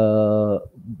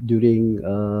during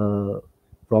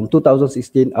from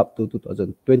 2016 up to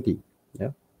 2020.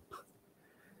 Yeah.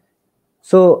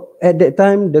 So at that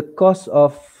time, the cost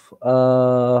of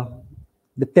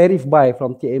the tariff buy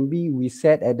from TMB we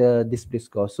set at the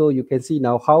displaced cost. So you can see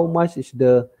now how much is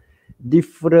the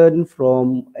different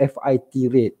from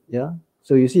FIT rate. Yeah.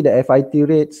 So you see the FIT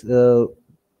rates,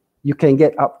 you can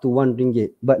get up to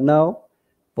RM1. But now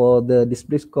for the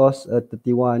displaced cost,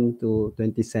 31 to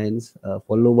 20 cents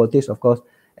for low voltage, of course,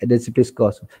 at the displaced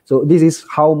cost. So this is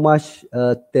how much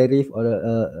tariff or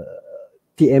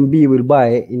TMB will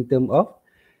buy in terms of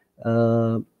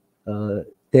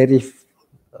tariff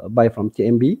buy from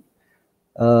TMB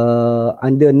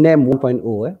under NEM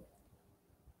 1.0.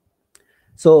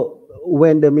 So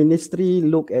when the ministry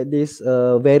look at this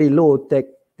very low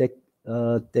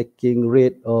taking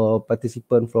rate or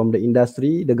participant from the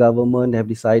industry, the government have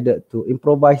decided to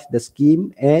improvise the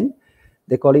scheme and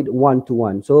they call it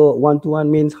 1-to-1. So 1-to-1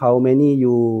 means how many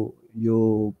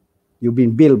you've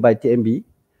been billed by TMB.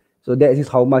 So that is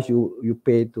how much you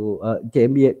pay to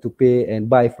TMB to pay and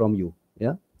buy from you,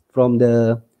 yeah, from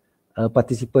the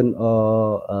participant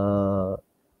or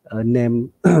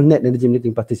NEM net energy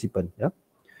metering participant, yeah.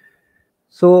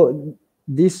 So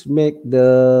this make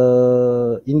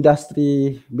the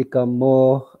industry become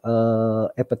more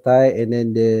appetite, and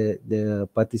then the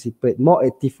participate more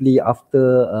actively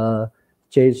after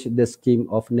change the scheme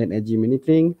of net energy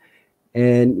metering,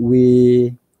 and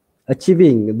we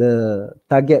achieving the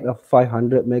target of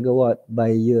 500 megawatt by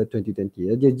year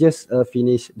 2020. They just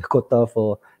finished the quota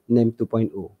for NEM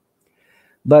 2.0.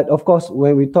 But of course,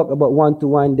 when we talk about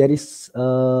 1-to-1, there is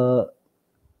a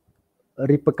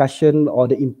repercussion or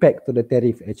the impact to the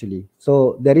tariff actually.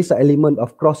 So there is an element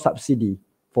of cross subsidy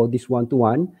for this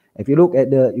 1-to-1. If you look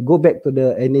at you go back to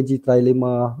the energy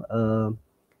trilemma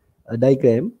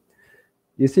diagram,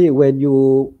 you see when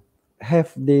you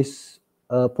have this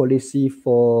policy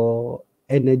for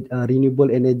renewable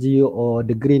energy or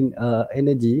the green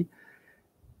energy,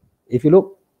 if you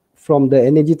look from the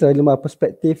energy trilemma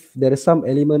perspective, there is some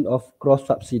element of cross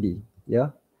subsidy. Yeah.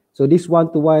 So this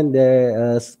 1-to-1,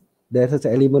 there's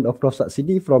an element of cross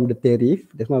subsidy from the tariff.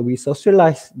 That's why we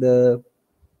socialize the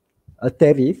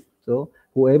tariff. So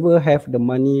whoever have the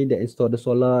money that install the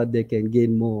solar, they can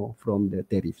gain more from the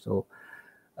tariff. So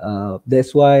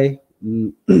that's why.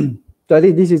 So I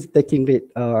think this is taking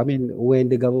rate. I mean, when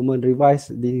the government revise,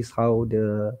 this is how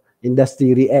the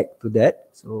industry react to that.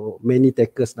 So many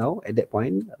takers now at that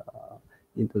point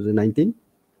in 2019.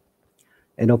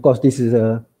 And of course, this is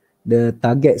the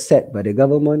target set by the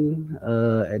government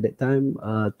at that time,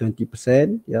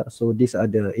 20%. Yeah. So these are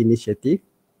the initiative.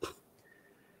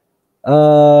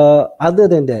 Other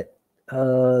than that,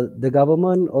 the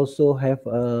government also have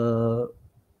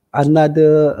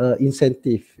another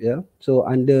incentive. Yeah. So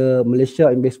under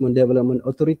Malaysia Investment Development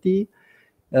Authority,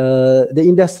 the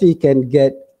industry can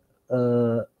get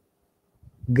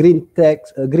green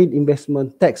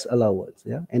investment tax allowance,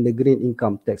 yeah, and the green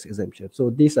income tax exemption. So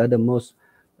these are the most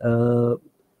a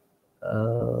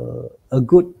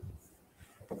good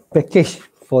package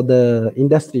for the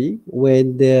industry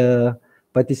when they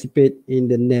participate in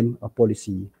the NEM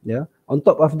policy. Yeah. On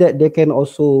top of that, they can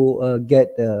also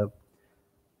get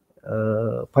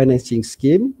financing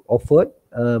scheme offered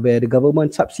where the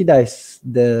government subsidize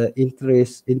the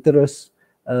interest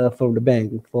from the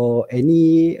bank for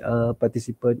any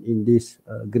participant in this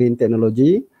green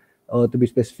technology, or to be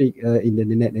specific in the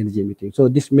net energy metering. So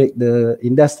this make the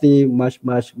industry much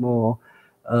more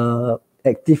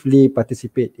actively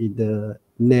participate in the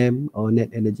NEM or net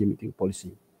energy metering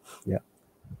policy. Yeah.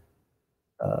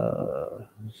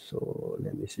 So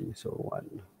let me see. So one.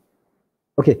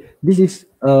 Okay, this is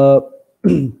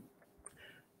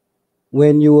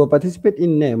when you participate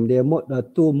in NEM, there are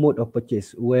two mode of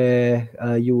purchase where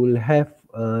you will have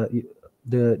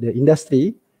the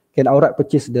industry can outright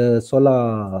purchase the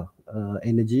solar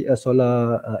energy,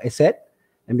 solar asset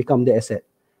and become the asset.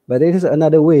 But there is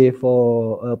another way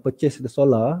for purchase the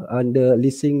solar under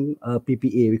leasing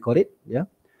PPA, we call it. Yeah.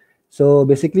 So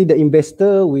basically, the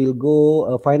investor will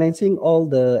go financing all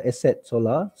the asset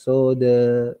solar. So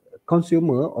the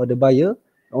consumer or the buyer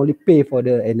only pay for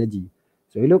the energy.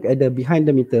 So you look at the behind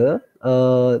the meter,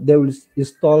 they will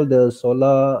install the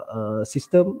solar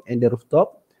system and the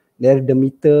rooftop. There's the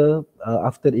meter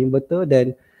after the inverter.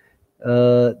 Then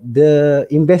the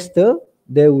investor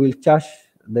they will charge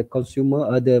the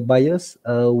consumer, the buyers,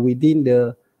 within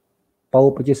the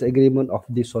power purchase agreement of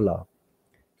the solar.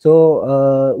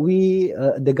 So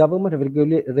the government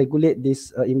regulate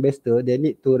this investor. They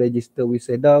need to register with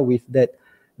SEDA with that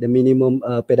the minimum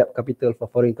paid up capital for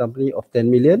foreign company of 10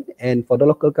 million, and for the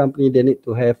local company they need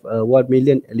to have 1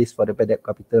 million at least for the paid up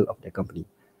capital of the company.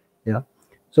 Yeah.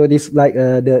 So this like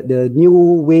the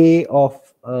new way of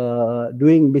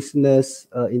doing business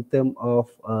in terms of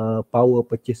power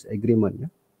purchase agreement. Yeah?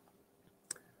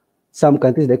 Some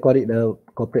countries they call it the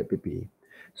corporate PPA.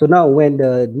 So now when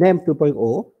the NEM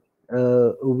 2.0,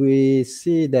 we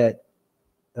see that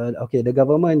okay, the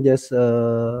government just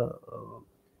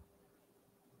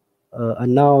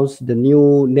announced the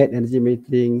new net energy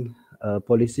metering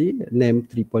policy, NEM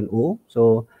 3.0.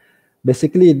 So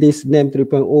basically this NEM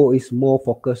 3.0 is more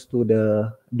focused to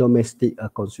the domestic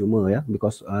consumer, yeah,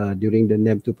 because during the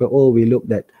NEM 2.0 we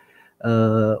looked at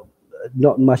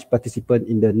not much participant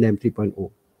in the NEM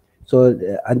 3.0. So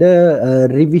under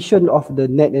revision of the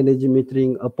net energy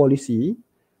metering policy,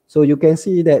 so you can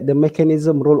see that the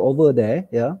mechanism roll over there,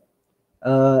 yeah.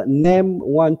 NEM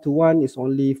 1-to-1 is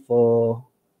only for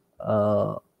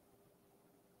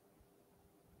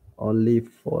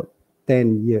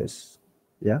 10 years,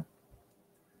 yeah.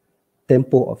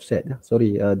 Tempo offset.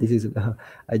 Sorry, this is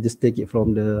I just take it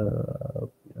from the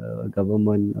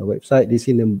government website. This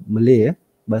in the Malay,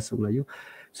 bahasa Melayu.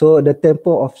 So the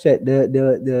tempo offset,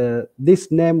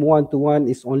 this NEM 1-to-1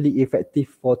 is only effective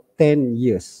for 10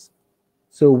 years.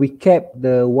 So we kept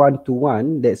the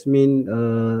 1-to-1. That's mean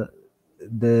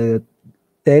the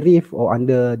tariff or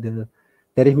under the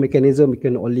tariff mechanism, we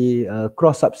can only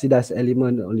cross subsidized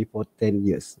element only for 10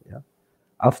 years. Yeah.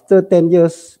 After 10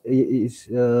 years,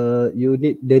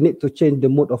 they need to change the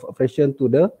mode of operation to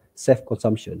the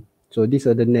self-consumption. So these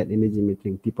are the net energy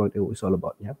metering 3.0 is all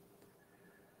about. Yeah.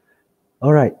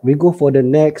 All right, we go for the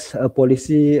next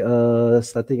policy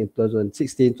starting in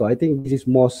 2016. So I think this is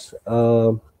most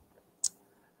a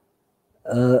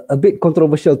bit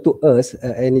controversial to us,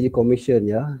 Energy Commission,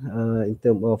 yeah, in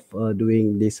terms of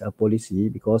doing this policy,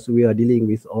 because we are dealing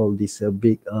with all this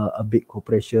big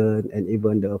corporation and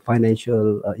even the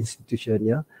financial institution,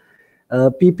 yeah.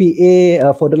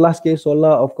 PPA for the large scale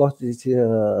solar, of course, is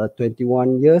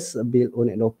 21 years build, own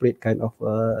and operate kind of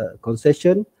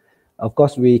concession. Of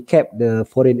course, we kept the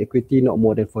foreign equity not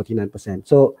more than 49%.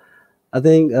 So I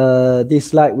think this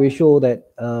slide will show that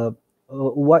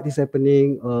what is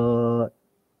happening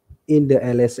in the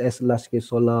LSS large scale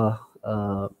solar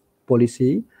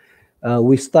policy.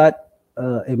 We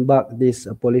embark this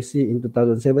policy in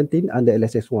 2017 under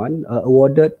LSS1,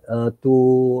 awarded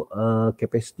to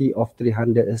capacity of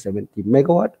 370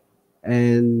 megawatt,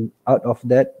 and out of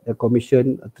that the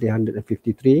commission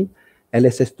 353.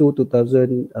 LSS2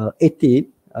 2018,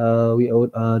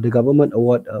 the government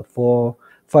award for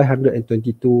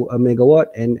 522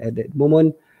 megawatt, and at that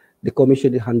moment the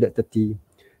commission is 130.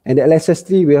 And the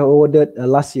LSS3 we awarded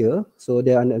last year, so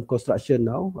they are under construction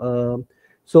now.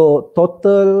 So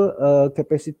total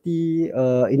capacity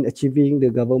in achieving the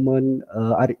government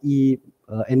RE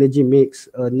energy mix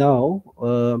now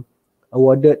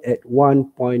awarded at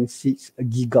 1.6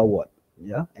 gigawatt.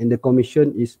 Yeah, and the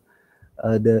commission is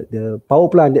the power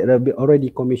plant that already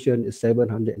commissioned is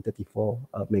 734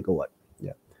 megawatt.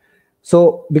 Yeah.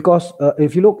 So because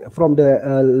if you look from the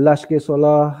large scale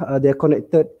solar, they're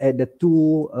connected at the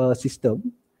two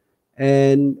system,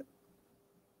 and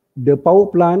the power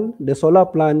plant, the solar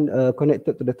plant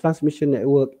connected to the transmission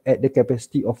network at the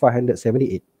capacity of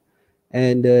 578.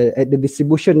 And at the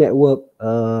distribution network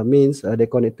means they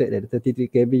connected at 33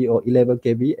 kV or 11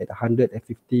 kV at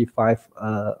 155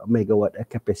 megawatt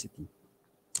capacity.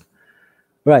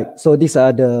 Right, so these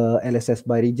are the LSS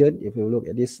by region. If you look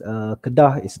at this,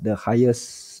 Kedah is the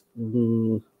highest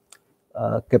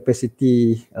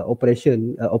capacity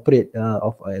operate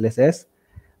of LSS.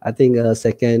 I think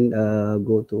second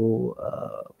go to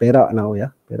Perak now. Yeah,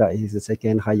 Perak is the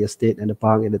second highest state, and the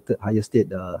Pahang is the third highest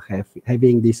state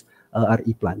having this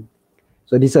RE plant.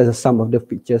 So these are some of the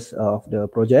features of the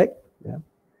project. Yeah.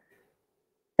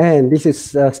 And this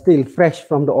is still fresh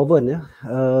from the oven. Yeah?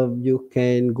 You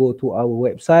can go to our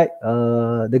website.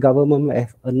 The government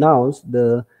have announced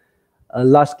the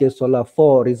large-scale solar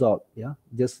 4 result. Yeah,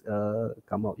 just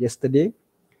come out yesterday.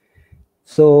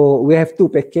 So we have two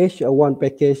packages. One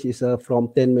package is from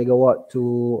 10 megawatt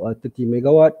to 30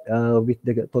 megawatt with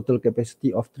the total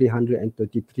capacity of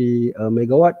 333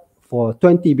 megawatt for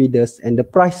 20 bidders. And the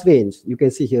price range, you can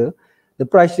see here, the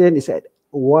price range is at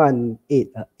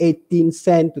 18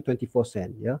 cent to 24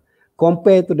 cent, yeah,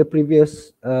 compared to the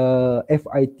previous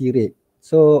FIT rate.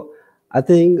 So I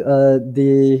think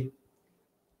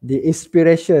the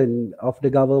inspiration of the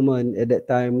government at that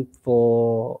time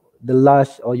for the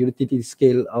large or utility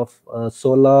scale of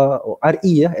solar or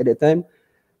RE at that time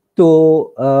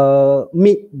to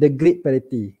meet the grid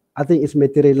parity. I think it's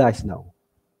materialized now.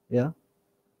 Yeah.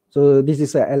 So this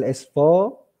is a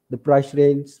LS4, the price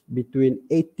range between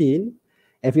 18.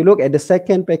 If you look at the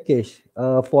second package,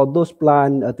 for those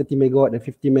plant 30 megawatt and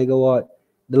 50 megawatt,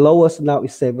 the lowest now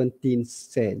is 17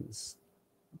 cents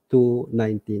to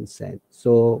 19 cents.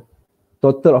 So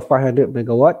total of 500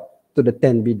 megawatt to the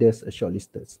 10 bidders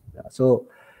shortlisted. So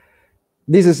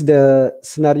this is the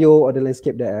scenario or the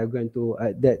landscape that I'm going to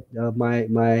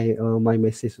my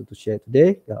message to share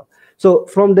today. So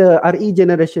from the RE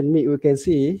generation mix, we can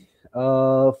see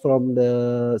from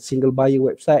the single buyer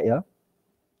website.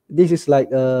 This is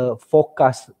like a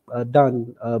forecast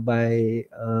done by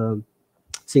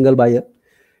single buyer.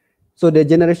 So the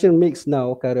generation mix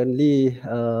now currently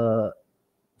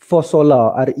for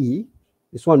solar RE,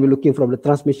 this one we're looking from the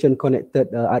transmission connected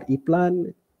RE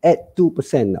plant at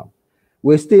 2% now.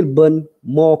 We still burn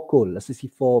more coal,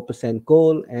 64%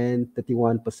 coal and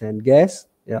 31% gas.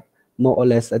 Yeah, more or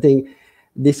less. I think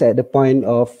this at the point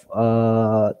of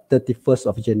 31st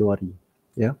of January.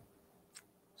 Yeah.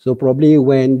 So probably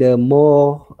when the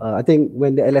more, I think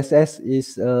when the LSS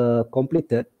is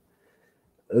completed,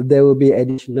 there will be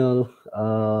additional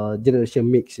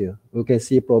generation mix here. We can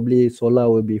see probably solar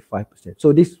will be 5%.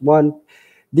 So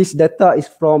this data is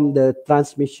from the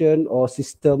transmission or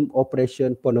system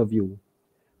operation point of view.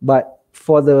 But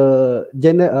for the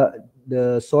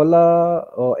solar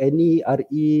or any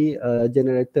RE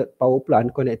generated power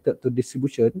plant connected to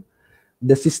distribution,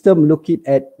 the system looking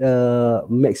at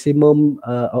maximum,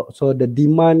 so the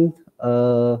demand,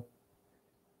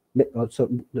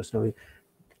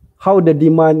 how the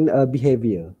demand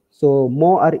behavior. So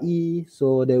more RE,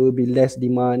 so there will be less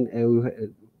demand,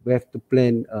 and we have to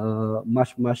plan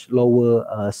much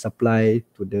lower supply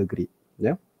to the grid.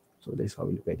 Yeah, so that's how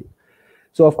we look at it.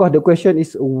 So of course the question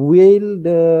is, will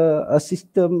the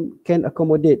system can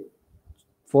accommodate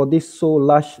for this so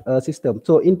large system?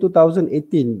 So in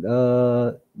 2018,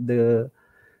 the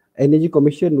Energy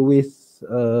Commission with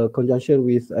conjunction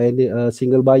with a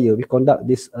single buyer, we conduct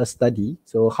this study.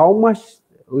 So how much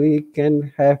we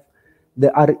can have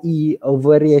the RE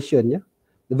variation, yeah,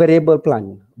 the variable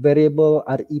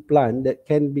RE plan that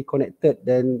can be connected,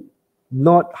 then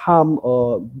not harm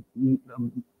or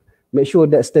make sure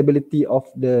that stability of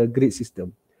the grid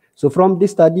system. So from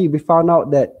this study, we found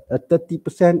out that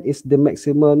 30% is the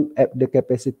maximum at the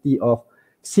capacity of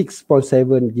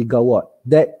 6.7 gigawatt.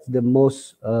 That's the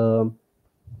most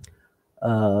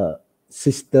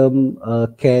system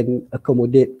can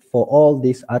accommodate for all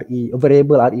these RE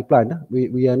variable RE plant.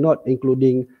 We are not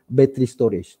including battery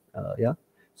storage. Yeah.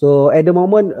 So at the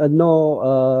moment,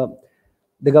 no.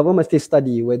 The government still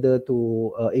study whether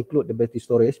to include the battery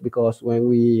storage, because when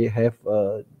we have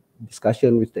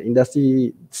discussion with the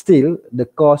industry, still the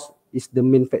cost is the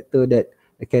main factor that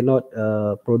cannot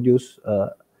produce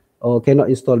or cannot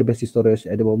install the battery storage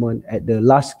at the moment at the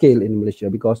large scale in Malaysia,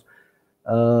 because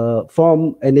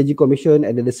from Energy Commission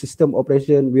and the system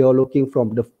operation, we are looking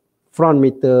from the front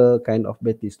meter kind of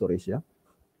battery storage. Yeah.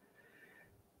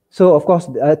 So of course,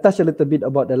 I touched a little bit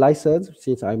about the license,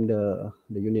 since I'm the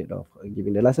unit of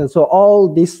giving the license. So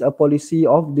all this policy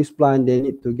of this plan, they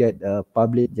need to get a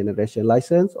public generation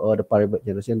license or the private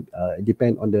generation,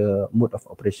 depend on the mode of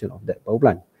operation of that power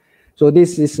plant. So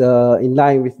this is in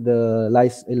line with the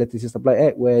Electricity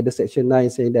Supply Act, where the section 9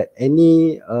 saying that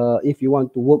any, if you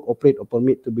want to work, operate or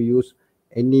permit to be used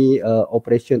any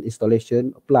operation,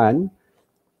 installation plan,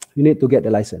 you need to get the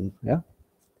license. Yeah.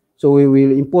 So we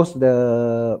will impose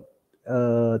the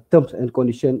terms and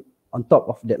condition on top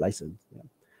of that license. Yeah.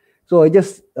 So I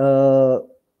just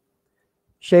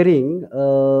sharing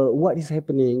what is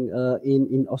happening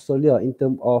in Australia in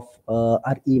terms of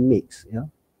RE mix. Yeah.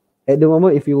 At the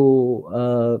moment, if you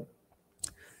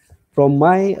from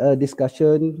my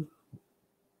discussion,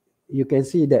 you can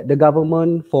see that the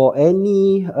government, for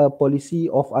any policy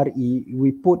of RE,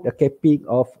 we put a capping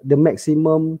of the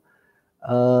maximum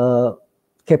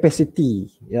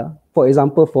capacity. Yeah. For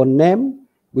example, for NEM,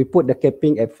 we put the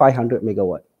capping at 500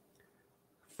 megawatt.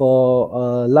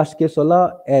 For large scale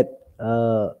solar at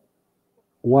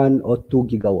 1 or 2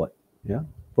 gigawatt. Yeah.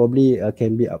 Probably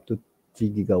can be up to 3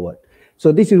 gigawatt.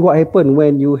 So this is what happened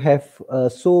when you have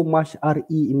so much RE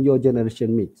in your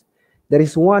generation mix. There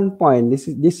is one point. This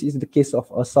is the case of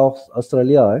South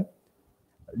Australia.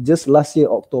 Just last year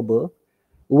October,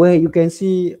 where you can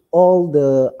see all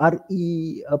the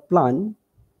RE plant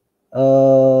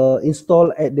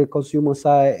installed at the consumer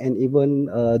side, and even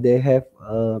they have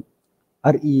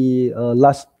RE,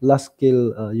 large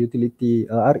scale utility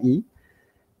RE,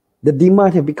 the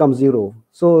demand have become zero.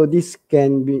 So this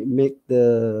can make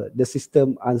the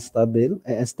system unstable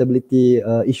and stability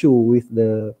issue with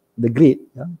the grid.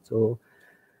 Yeah? So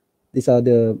these are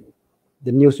the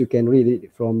news you can read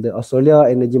it from the Australia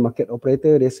Energy Market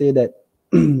Operator. They say that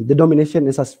the domination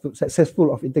and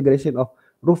successful of integration of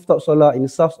rooftop solar in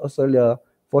South Australia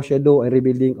foreshadow and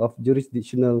rebuilding of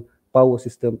jurisdictional power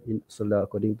system in Australia,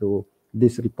 according to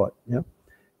this report. Yeah.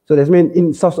 So that means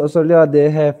in South Australia they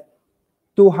have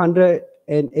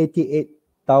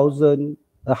 288,000,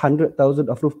 100,000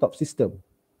 of rooftop system.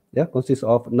 Yeah, consists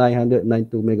of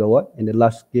 992 megawatt and the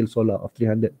large scale solar of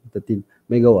 313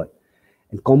 megawatt.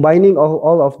 And combining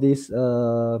all of this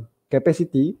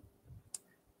capacity,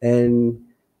 and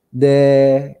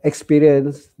they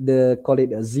experience call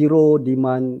it a zero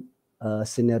demand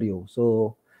scenario.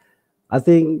 So I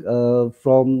think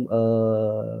from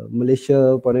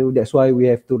Malaysia point of view, that's why we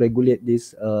have to regulate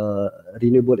this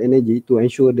renewable energy to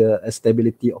ensure the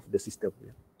stability of the system.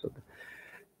 Yeah. So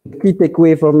the key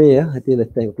takeaway from me, I think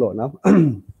it's 10 o'clock now.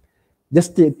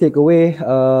 Just take away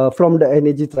from the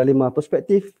energy trilemma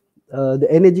perspective, the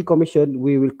Energy Commission,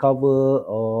 we will cover,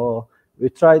 or we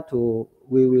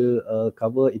will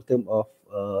cover in terms of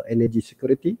energy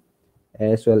security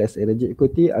as well as energy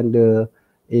equity under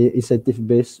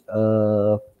incentive-based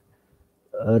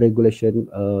regulation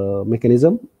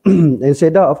mechanism. And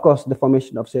SEDA, of course, the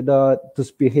formation of SEDA to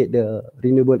spearhead the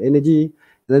renewable energy,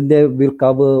 then they will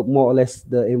cover more or less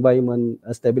the environment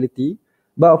stability.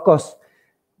 But of course,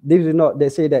 they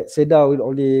say that SEDA will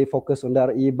only focus on the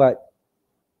RE, but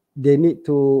they need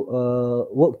to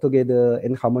work together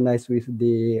and harmonize with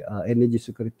the energy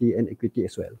security and equity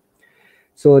as well.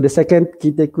 So the second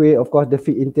key takeaway, of course, the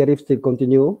feed-in tariff still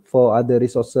continue for other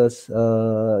resources,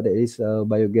 that is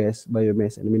biogas,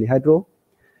 biomass, and mini hydro.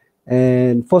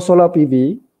 And for solar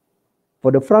PV,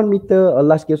 for the front meter, a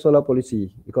large-scale solar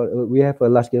policy, because we have a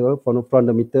large-scale from front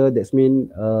the meter. That's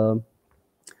mean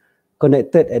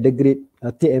connected at the grid,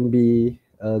 TMB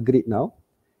grid now.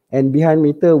 And behind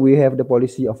meter, we have the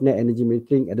policy of net energy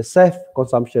metering and the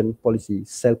self-consumption policy,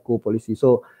 SELCO policy.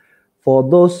 So for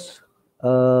those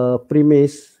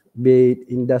premise, be it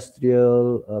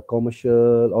industrial,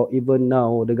 commercial, or even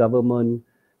now the government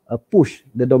push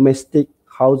the domestic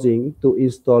housing to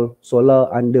install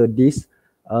solar under this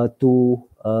two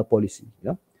policy.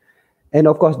 Yeah. And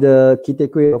of course, the key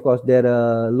takeaway, of course, there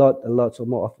are lots of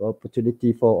more of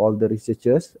opportunity for all the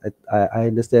researchers. I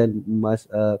understand most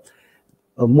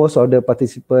of the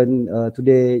participants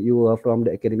today, you are from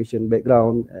the academician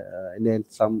background and then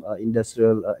some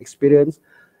industrial experience.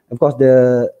 Of course,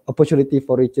 the opportunity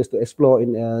for researchers to explore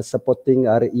in supporting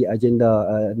RE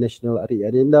agenda, national RE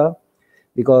agenda,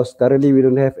 because currently we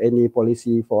don't have any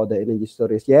policy for the energy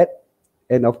storage yet.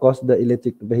 And of course, the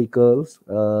electric vehicles,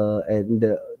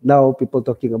 and now people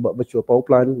talking about virtual power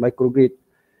plant, microgrid,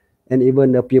 and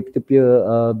even the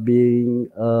peer-to-peer being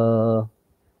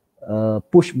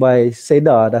pushed by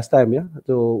SEDA last time. Yeah,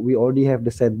 so we already have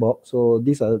the sandbox. So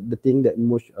these are the things that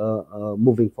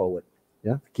moving forward.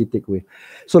 Yeah, key takeaway.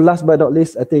 So last but not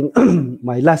least, I think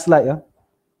my last slide. Yeah.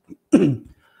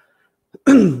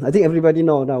 I think everybody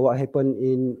know now what happened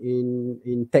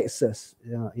in Texas,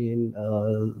 in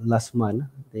last month.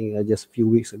 I think just a few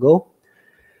weeks ago,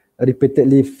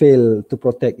 repeatedly failed to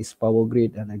protect its power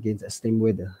grid and against extreme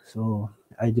weather. So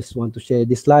I just want to share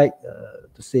this slide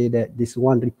to say that this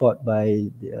one report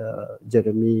by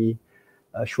Jeremy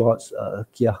Schwartz,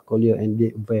 Kia Collier, and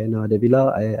Vienna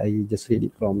Davila. I just read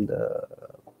it from the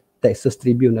Texas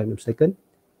Tribune, if I'm not mistaken.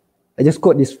 I just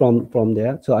quote this from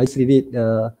there. So I read it.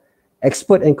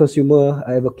 Expert and consumer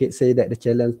advocate say that the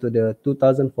challenge to the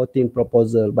 2014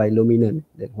 proposal by Luminant,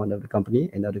 that one of the company,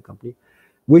 another company,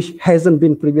 which hasn't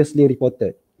been previously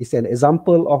reported, is an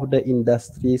example of the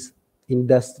industry's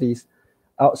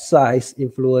outsized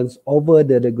influence over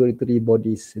the regulatory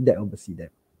bodies that oversee them.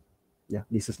 Yeah,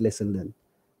 this is lesson learned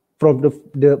from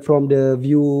the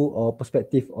view or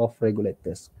perspective of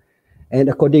regulators. And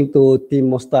according to Tim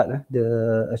Mostad,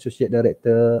 the associate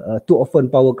director, too often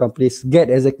power companies get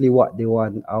exactly what they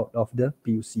want out of the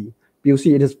PUC.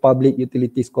 PUC is Public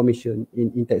Utilities Commission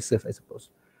in Texas, I suppose.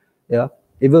 Yeah,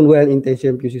 even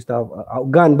well-intentioned PUC staff are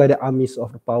outgunned by the armies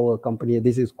of the power company.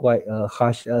 This is quite a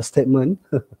harsh statement.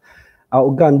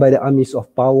 Outgunned by the armies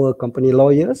of power company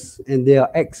lawyers, and they are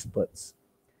experts.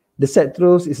 The sad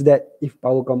truth is that if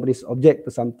power companies object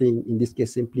to something, in this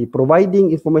case simply providing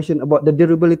information about the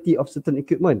durability of certain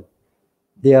equipment,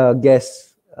 their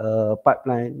gas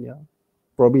pipeline, yeah,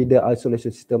 probably the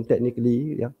isolation system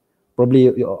technically, yeah,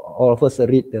 probably all of us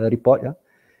read the report, yeah,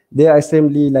 they are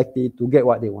extremely likely to get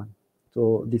what they want.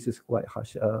 So this is quite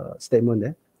harsh statement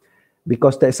there,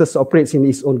 because Texas operates in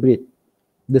its own grid.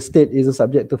 The state is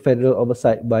subject to federal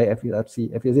oversight by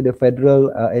FERC. FERC, the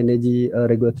Federal Energy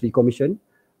Regulatory Commission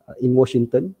in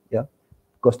Washington, yeah,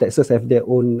 because Texas have their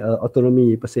own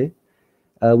autonomy per se,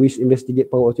 which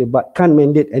investigate power but can't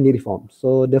mandate any reform.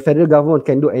 So the federal government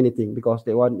can do anything because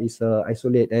that one is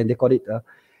isolated, and they call it a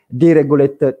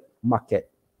deregulated market.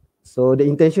 So the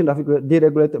intention of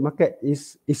deregulated market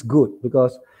is good,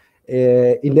 because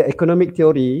in the economic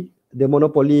theory, the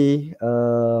monopoly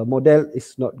model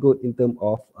is not good in terms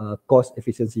of cost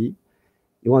efficiency.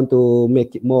 You want to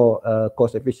make it more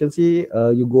cost efficiency,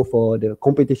 you go for the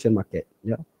competition market.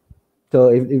 Yeah. So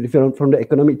if from the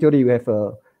economic theory, we have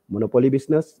a monopoly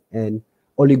business and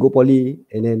oligopoly,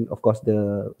 and then of course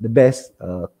the best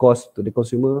cost to the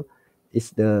consumer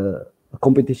is the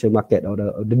competition market, or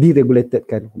the deregulated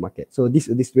kind of market. So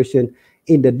this situation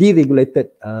in the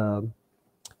deregulated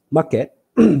market,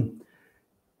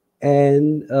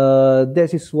 and that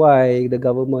is why the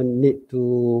government need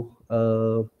to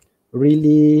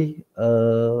really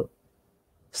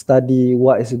study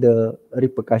what is the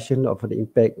repercussion of the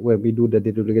impact when we do the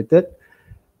deregulated.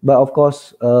 But of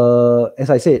course, as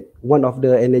I said, one of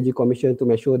the energy commission to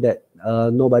make sure that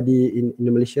nobody in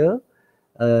Malaysia,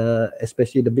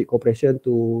 especially the big corporation,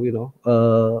 to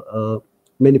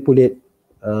manipulate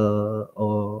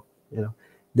or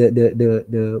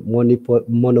the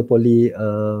monopoly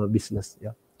business.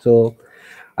 Yeah. So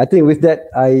I think with that,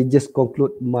 I just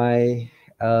conclude my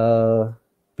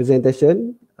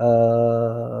presentation.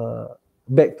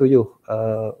 Back to you,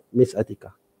 Miss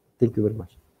Atika. Thank you very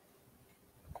much.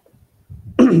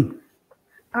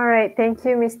 All right, thank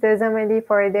you, Mr. Zamali,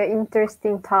 for the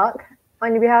interesting talk.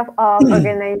 On behalf of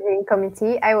organizing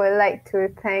committee, I would like to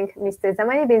thank Mr.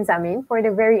 Zamali bin Zamin for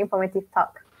the very informative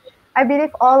talk. I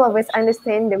believe all of us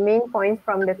understand the main point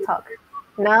from the talk.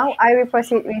 Now, I will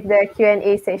proceed with the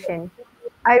Q&A session.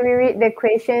 I will read the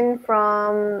question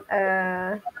from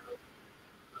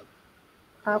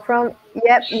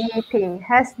Yap Yi Ping.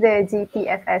 Has the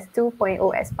GTFS 2.0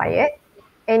 expired?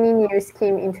 Any new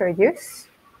scheme introduced?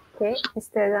 Okay,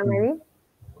 Mr. Zamali.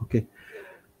 Okay.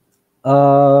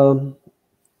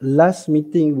 Last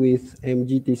meeting with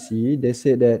MGTC, they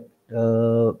said that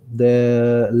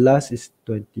the last is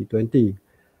 2020.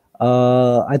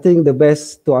 I think the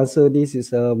best to answer this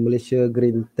is Malaysia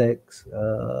Green Tax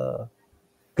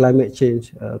Climate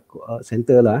Change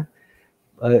Center lah.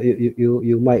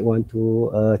 You might want to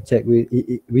check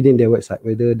within their website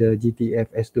whether the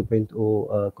GTFS 2.0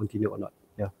 continue or not.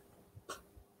 Yeah.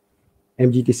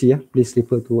 MGTC, yeah. Please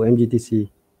refer to MGTC.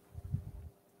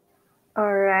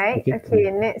 All right.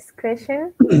 Okay. Next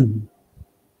question.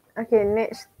 Okay.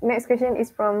 Next question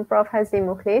is from Prof. Hazim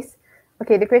Mukhlis.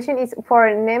 Okay. The question is, for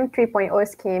NEM 3.0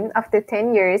 scheme, after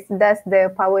 10 years, does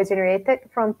the power generated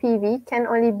from PV can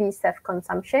only be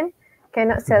self-consumption,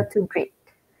 cannot sell to grid?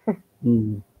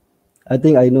 I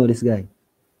think I know this guy.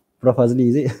 Prof. Hazli,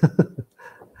 is it?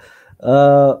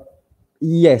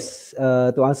 Yes.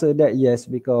 To answer that, yes,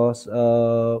 because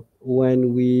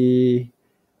when we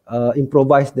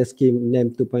improvise the scheme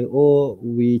NEM 2.0,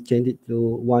 we change it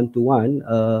to 1-to-1.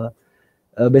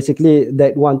 Basically,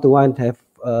 that 1-to-1 have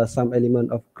some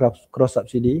element of cross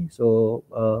subsidy. So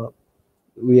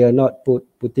we are not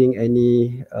putting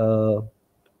any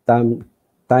time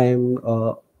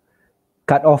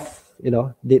cut off,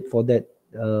 date for that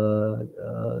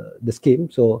the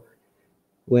scheme. So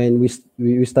when we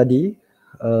study,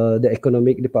 the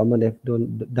economic department have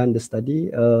done the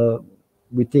study.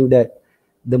 We think that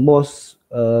the most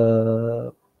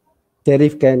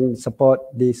tariff can support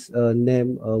this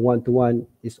NEM 1-to-1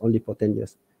 is only for 10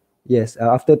 years. Yes,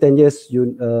 after 10 years,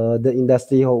 the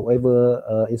industry,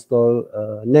 however, install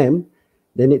NEM,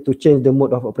 they need to change the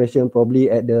mode of operation, probably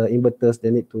at the inverters.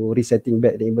 They need to resetting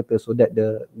back the inverter so that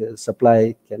the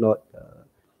supply cannot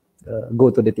go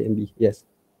to the TMB. Yes,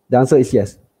 the answer is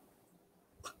yes.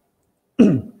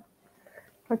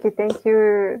 Okay, thank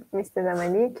you, Mr.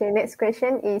 Zamani. Okay, next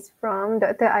question is from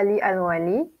Dr. Ali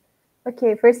Al-Wali.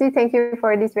 Okay, firstly, thank you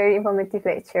for this very informative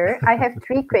lecture. I have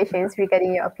 3 questions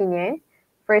regarding your opinion.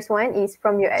 First one is,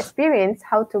 from your experience,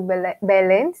 how to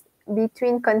balance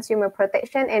between consumer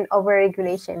protection and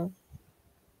overregulation?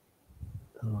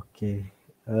 Okay.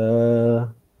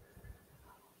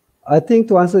 I think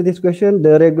to answer this question,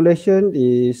 the regulation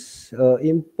is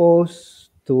imposed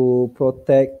to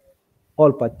protect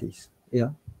all parties.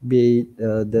 Yeah, be it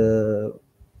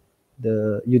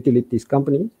the utilities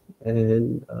company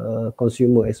and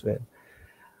consumer as well.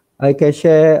 I can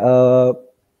share.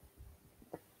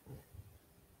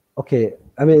 Okay,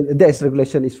 I mean, that's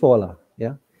regulation is for lah.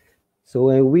 Yeah.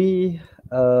 So when we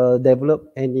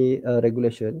develop any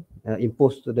regulation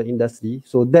imposed to the industry.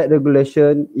 So that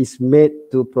regulation is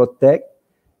made to protect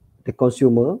the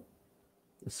consumer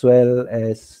as well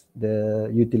as the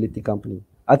utility company.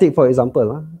 I think, for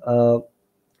example,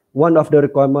 one of the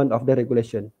requirement of the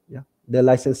regulation, the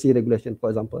licensee regulation, for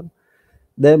example,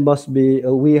 there must be,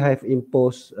 we have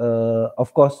imposed,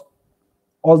 of course,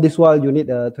 all this while you need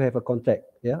to have a contract,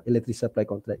 electricity supply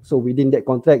contract. So within that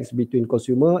contract is between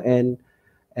consumer and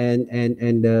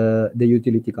the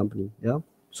utility company.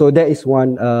 So that is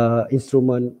one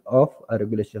instrument of a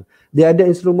regulation. The other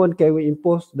instrument can we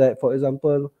impose that, for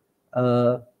example,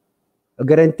 a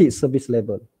guaranteed service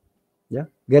level.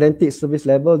 Guaranteed service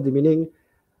level, meaning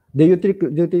the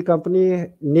utility company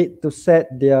need to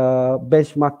set their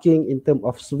benchmarking in terms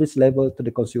of service level to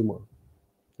the consumer.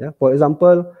 For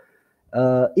example,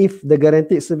 if the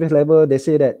guaranteed service level, they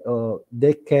say that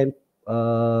they can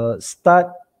start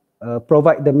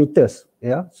provide the meters.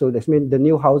 So that means the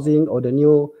new housing or the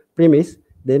new premise,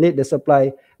 they need the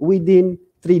supply within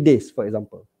 3 days, for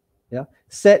example.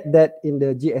 Set that in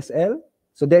the GSL.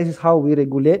 So that is how we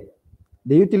regulate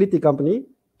the utility company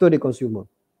to the consumer.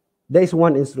 That is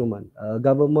one instrument,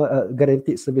 government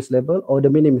guaranteed service level or the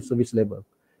minimum service level.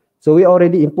 So we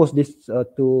already imposed this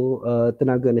to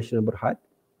Tenaga Nasional Berhad.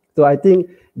 So I think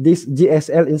this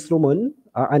GSL instrument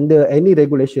under any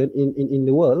regulation in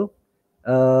the world,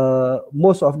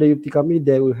 most of the utility company,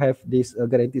 they will have this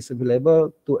guaranteed service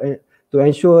level to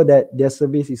ensure that their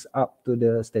service is up to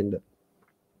the standard.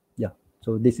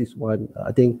 So this is one.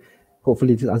 I think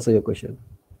hopefully this answer your question.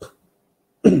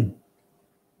 With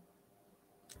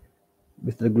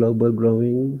the global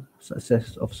growing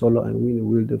success of solar and wind,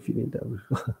 will the feed that?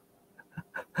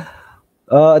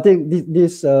 I think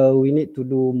this we need to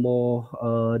do more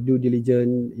due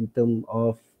diligence in terms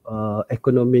of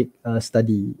economic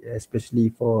study,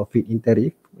 especially for feed-in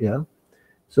tariff.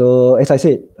 So as I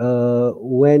said,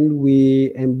 when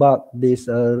we embark this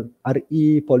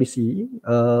RE policy,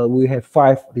 we have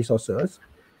 5 resources,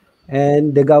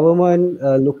 and the government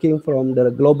looking from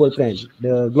the global trend,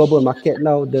 the global market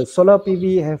now, the solar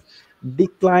PV have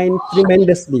declined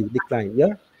tremendously.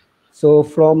 So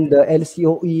from the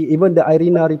LCOE, even the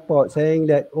IRENA report saying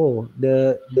that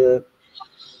the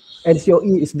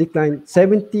LCOE is declined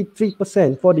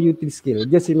 73% for the utility scale.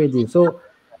 Just imagine. So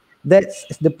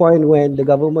that's the point when the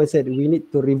government said we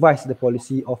need to revise the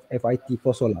policy of FIT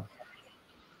for solar.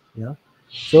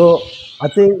 So I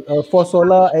think for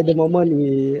solar at the moment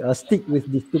we stick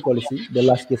with these 2 policies, the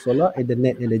large scale solar and the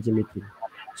net energy metering.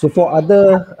 So for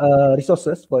other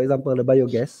resources, for example the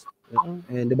biogas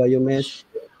and the biomass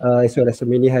as well as the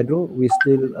mini hydro, we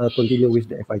still continue with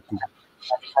the FIT.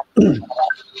 I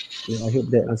hope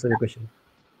that answered the question.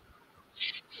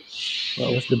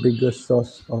 What was the biggest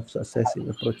source of success in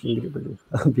approaching renewable?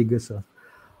 Biggest source.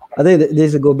 I think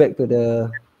this go back to the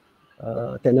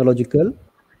technological.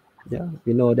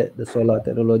 We know that the solar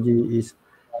technology is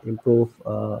improved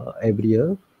every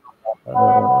year.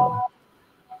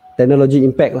 Technology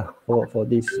impact for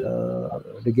this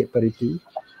the gate parity,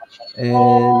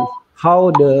 and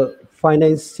how the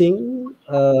financing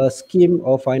scheme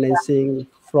or financing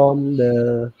from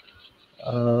the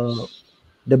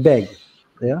bank,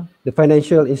 the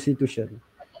financial institution.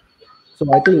 So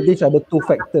I think these are the 2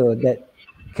 factors that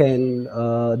can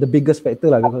the biggest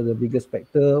factor because the biggest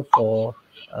factor for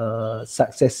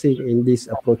successing in this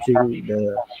approaching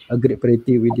the grid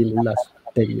parity within the last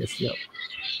 10 years.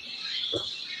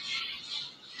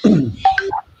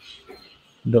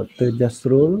 Dr.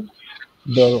 Jasrul,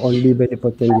 the only valid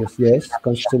for 10 years. Yes,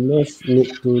 consumers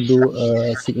need to do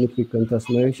a significant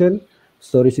transformation,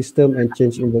 storage system and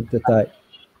change inverter type.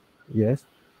 Yes.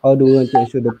 How do we want to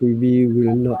ensure the PV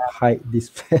will not hide this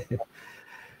fact?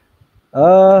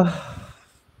 How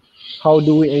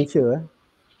do we ensure?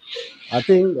 I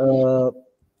think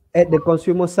at the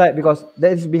consumer side, because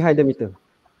that is behind the meter.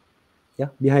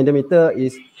 Behind the meter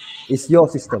is your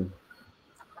system.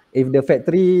 If the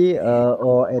factory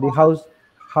or any house,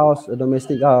 a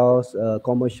domestic house,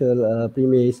 commercial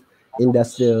premise,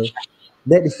 industrial,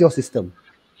 that is your system.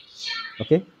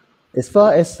 Okay. As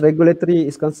far as regulatory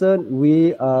is concerned,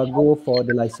 we go for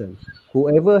the license.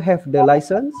 Whoever have the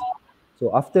license,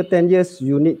 so after 10 years,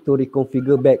 you need to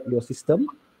reconfigure back your system.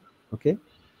 Okay.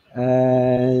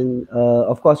 And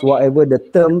of course, whatever the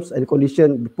terms and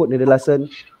condition put in the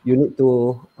license, you need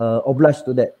to oblige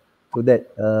to that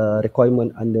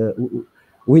requirement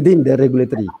within the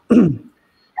regulatory.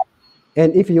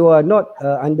 And if you are not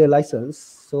under license,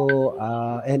 so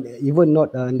and even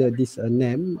not under this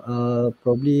name,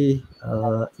 probably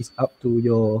it's up to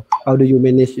your how do you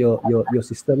manage your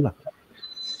system lah.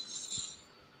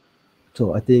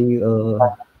 So I think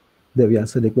that we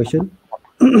answer the question.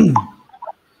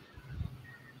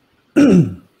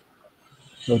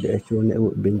 So the actual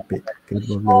network being paid,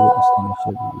 cable network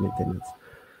installation maintenance.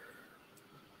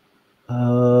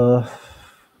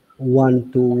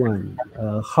 One to one.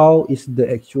 How is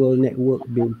the actual network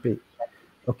being paid?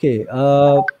 Okay.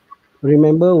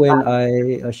 Remember when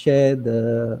I share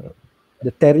the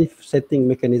tariff setting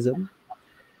mechanism?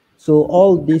 So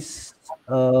all this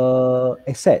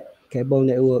asset, cable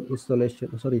network installation,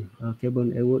 cable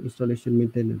network installation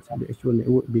maintenance, the actual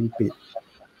network being paid.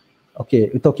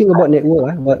 Okay, we're talking about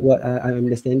network. What I'm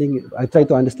understanding, I try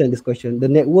to understand this question. The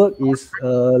network is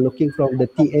looking from the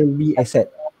TMB asset.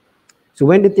 So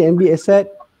when the TMB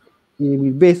asset it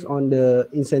will based on the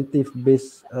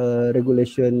incentive-based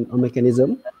regulation or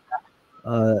mechanism,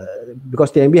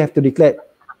 because TMB have to declare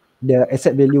the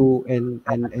asset value and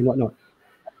whatnot.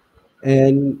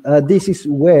 And this is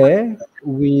where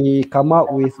we come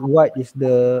up with what is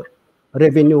the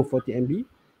revenue for TMB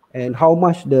and how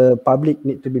much the public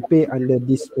need to be paid under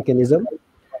this mechanism.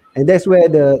 And that's where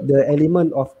the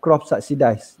element of crop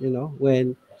subsidized,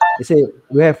 when they say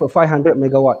we have a 500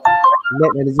 megawatt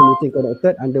net energy meeting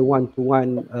connected under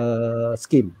one-to-one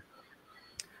scheme.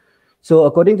 So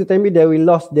according to TMB, they will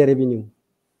lost their revenue.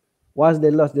 Once they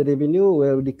lost the revenue,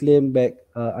 will be claimed back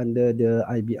under the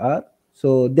IBR.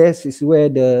 So this is where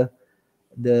the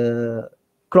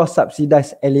cross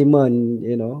subsidized element,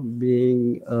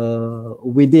 being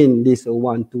within this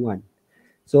one-to-one.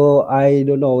 So I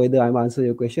don't know whether I'm answering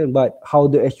your question, but how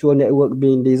the actual network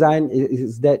being designed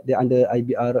is that the under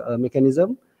IBR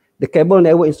mechanism. The cable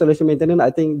network installation maintenance,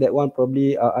 I think that one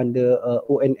probably under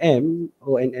ONM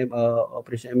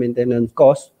operation and maintenance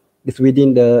cost is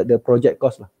within the project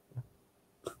cost lah.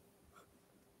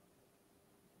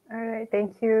 All right,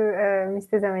 thank you,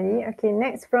 Mr. Zamani. Okay,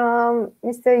 next from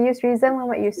Mr. Yusriza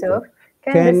Muhammad Yusuf.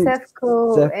 Can the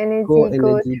SEFCO energy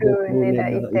go through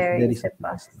NEDA if there is a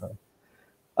pass?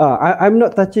 I'm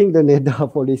not touching the NEDA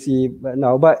policy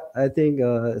now, but I think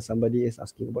somebody is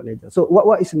asking about NEDA. So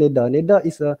what is NEDA? NEDA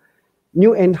is a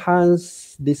new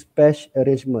enhanced dispatch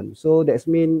arrangement. So that's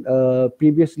mean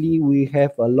previously we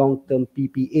have a long-term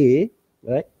PPA,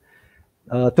 right?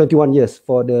 21 years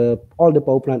for all the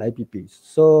power plant IPPs.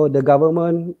 So the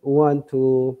government want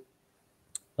to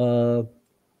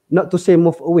not to say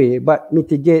move away, but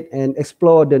mitigate and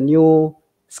explore the new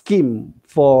scheme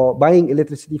for buying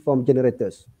electricity from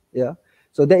generators. Yeah.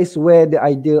 So that is where the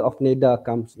idea of NEDA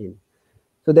comes in.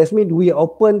 So that means we are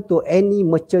open to any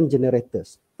merchant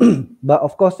generators, but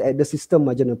of course at the system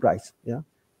marginal price. Yeah.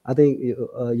 I think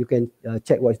you can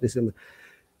check what is the system.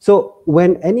 So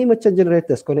when any merchant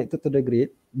generators connected to the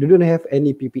grid, they don't have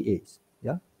any PPAs.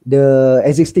 Yeah, the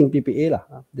existing PPA lah.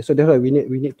 So that's why we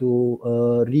need to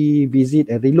revisit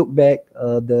and relook back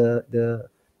the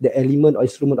element or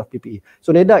instrument of PPA. So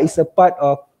NEDA is a part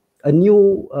of a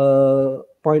new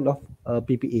point of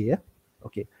PPA. Yeah,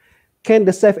 okay. Can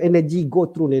the SEF energy go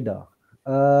through NEDA?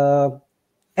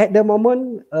 At the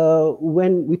moment,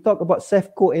 when we talk about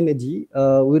SEFCO energy,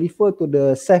 we refer to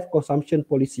the SEF consumption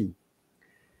policy.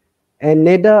 And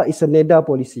NEDA is a NEDA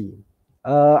policy.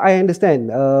 I understand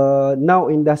now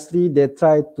industry, they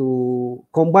try to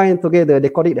combine together, they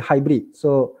call it a hybrid.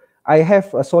 So I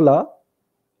have a solar,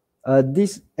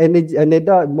 this energy,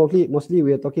 NEDA, mostly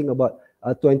we are talking about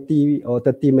 20 or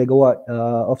 30 megawatt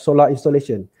of solar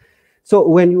installation. So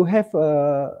when you have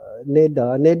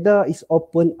NEDA is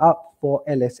open up for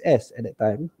LSS at that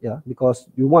time, yeah, because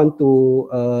you want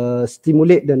to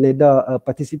stimulate the NEDA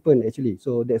participant actually.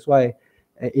 So that's why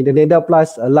in the NEDA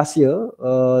Plus last year,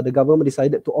 the government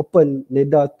decided to open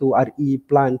NEDA to RE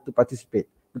plant to participate.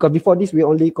 Because before this, we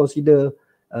only consider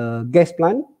gas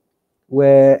plant,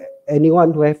 where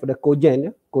anyone who have the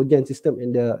cogen system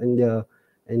in the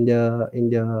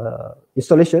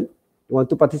installation want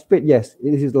to participate, yes,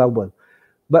 it is allowable.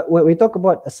 But when we talk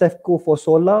about a SEFCO for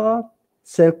solar,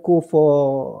 SEFCO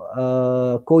for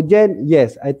cogen,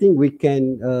 yes, I think we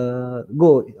can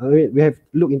go. I mean, we have to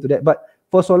look into that. But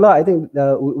for solar, I think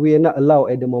we are not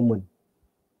allowed at the moment.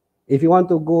 If you want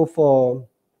to go for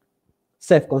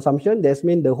self-consumption, that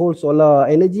means the whole solar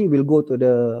energy will go to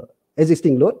the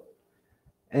existing load.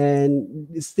 And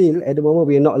still, at the moment,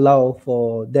 we are not allowed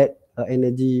for that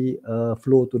energy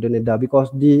flow to the NEDA, because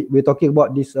we're talking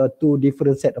about these two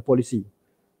different set of policy.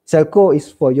 SELCO is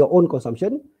for your own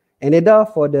consumption, and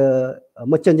NEDA for the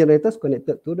merchant generators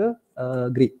connected to the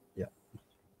grid. Yeah,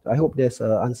 so I hope that's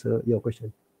answer your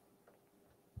question.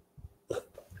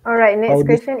 All right, next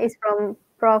question is from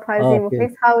Prof. Hazim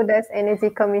Mufiz. How does Energy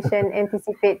Commission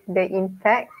anticipate the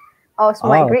impact of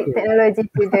smart grid technology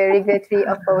to the regulatory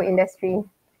of our industry?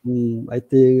 I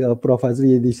think Prof.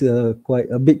 Azri, this is quite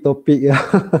a big topic.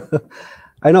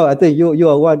 I know. I think you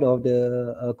are one of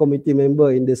the committee member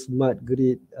in the smart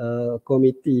grid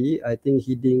committee. I think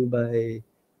heading by,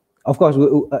 of course,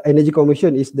 Energy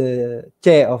Commission is the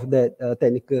chair of that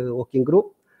technical working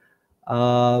group.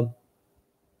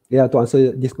 Yeah, to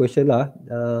answer this question lah,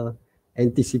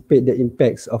 anticipate the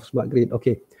impacts of smart grid.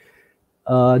 Okay,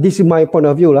 this is my point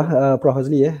of view lah, Prof.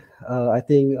 Azli. I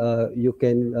think you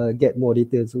can get more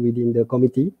details within the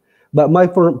committee. But my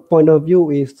point of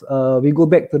view is we go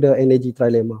back to the energy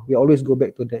trilemma. We always go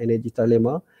back to the energy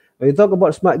trilemma. When we talk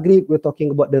about smart grid, we're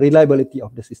talking about the reliability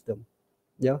of the system.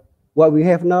 Yeah, what we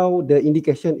have now, the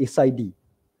indication is SID,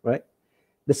 right?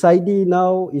 The SID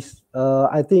now is,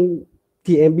 I think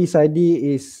TMB SID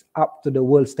is up to the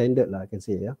world standard lah, I can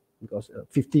say, yeah, because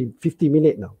 50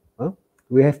 minutes now.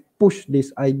 We have pushed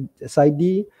this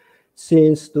SID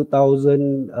since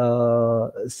 2000,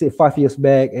 say 5 years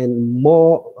back, and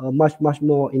more, much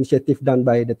more initiative done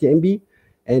by the TMB,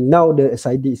 and now the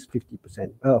SID is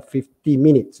 50%, 50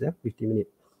 minutes, yeah, 50 minutes.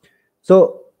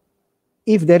 So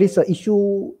if there is an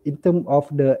issue in terms of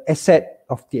the asset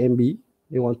of TMB,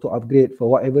 they want to upgrade for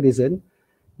whatever reason,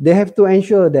 they have to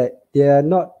ensure that they are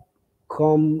not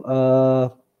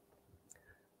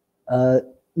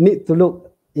need to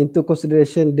look into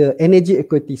consideration the energy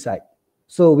equity side.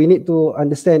 So we need to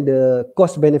understand the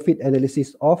cost benefit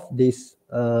analysis of this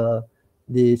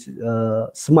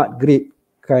smart grid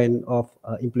kind of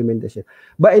implementation.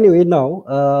 But anyway, now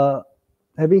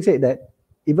having said that,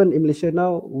 even in Malaysia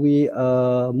now, we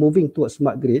are moving towards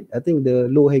smart grid. I think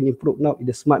the low hanging fruit now is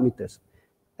the smart meters.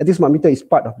 I think smart meter is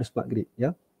part of the smart grid.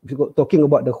 Yeah, if you're talking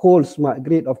about the whole smart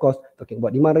grid, of course, talking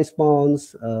about demand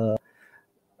response,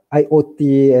 IoT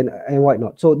and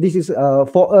whatnot. So this is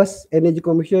for us, Energy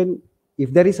Commission.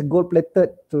 If there is a gold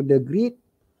plated to the grid,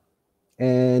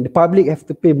 and the public have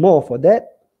to pay more for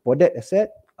that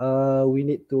asset, we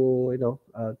need to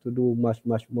to do much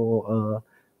more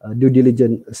due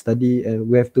diligent study, and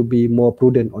we have to be more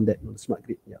prudent on that, on the smart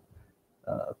grid. Yeah.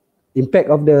 Impact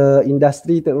of the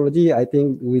industry technology, I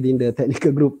think within the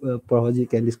technical group, Prof. Haji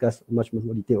can discuss much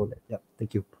more detail on that. Yeah,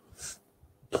 thank you.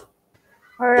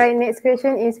 All right, next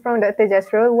question is from Dr.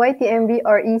 Jasrul. Why TMB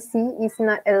or EC is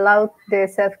not allowed the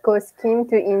self-co scheme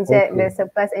to inject the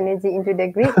surplus energy into the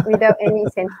grid without any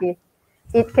incentive?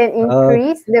 It can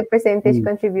increase the percentage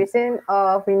contribution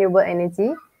of renewable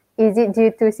energy. Is it due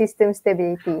to system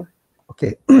stability?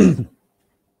 Okay.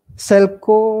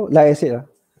 Selco, like I said,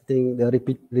 I think the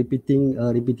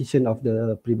repetition of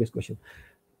the previous question.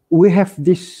 We have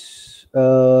this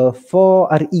for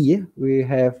RE, we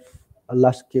have a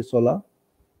large scale solar.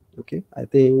 Okay, I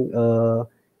think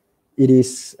it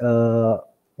is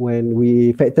when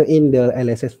we factor in the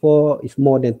LSS4, it's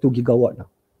more than 2 gigawatt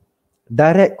now,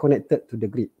 direct connected to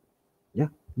the grid. Yeah,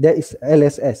 that is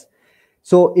LSS.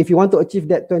 So if you want to achieve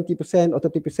that 20% or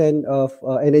 30% of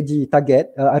energy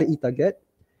target, RE target,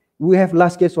 we have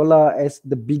large scale solar as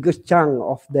the biggest chunk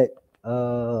of that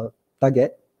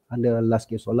target under large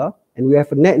scale solar, and we have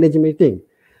a net energy meeting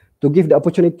to give the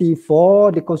opportunity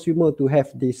for the consumer to have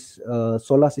this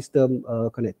solar system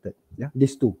connected. Yeah,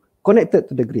 these two connected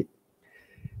to the grid.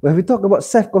 When we talk about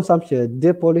self-consumption,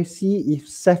 the policy is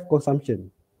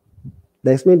self-consumption.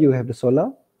 That means you have the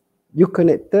solar, you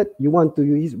connected, you want to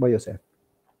use it by yourself.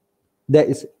 That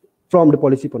is from the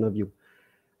policy point of view.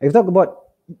 If you talk about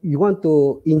you want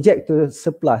to inject to the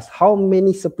surplus, how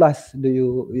many surplus are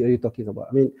you talking about?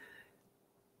 I mean,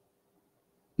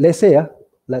 let's say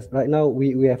right now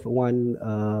we have one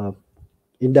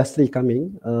industry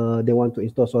coming. They want to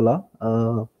install solar.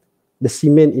 The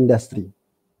cement industry,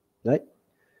 right?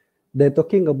 They're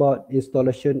talking about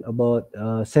installation about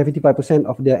 75%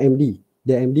 of their MD.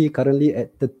 Their MD currently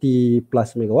at 30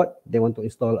 plus megawatt. They want to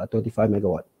install a 25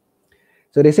 megawatt.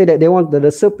 So they say that they want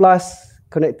the surplus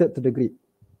connected to the grid.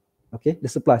 Okay, the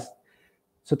surplus.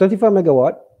 So 25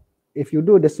 megawatt, if you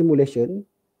do the simulation,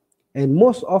 and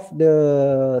most of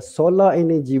the solar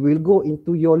energy will go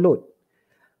into your load,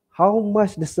 how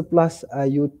much the surplus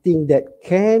you think that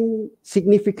can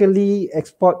significantly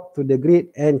export to the grid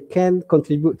and can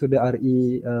contribute to the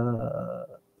RE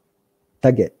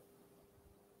target?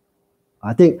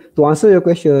 I think to answer your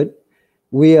question,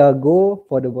 we go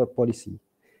for the word policy.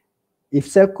 If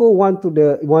Selco want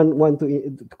to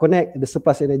connect the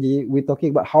surplus energy, we're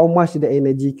talking about how much the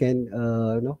energy can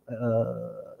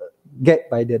get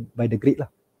by the grid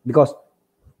lah. Because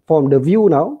from the view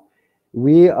now,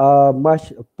 we are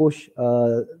much push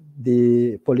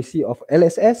the policy of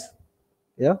LSS.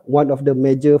 Yeah, one of the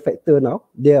major factor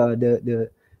now. They are the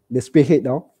spearhead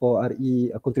now for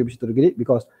RE contribution to the grid,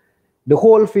 because the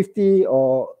whole 50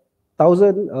 or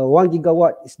 1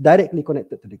 gigawatt is directly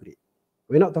connected to the grid.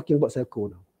 We're not talking about Selco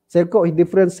now. Selco is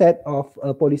different set of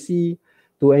policy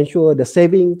to ensure the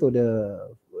saving to the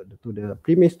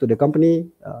premise, to the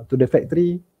company, to the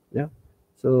factory. Yeah.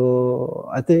 So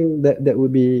I think that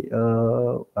would be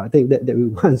I think that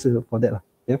will answer for that.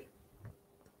 Yeah.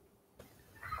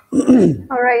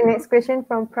 All right, next question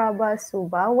from Prabha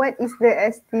Suba. What is the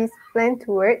ST's plan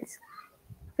towards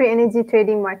free energy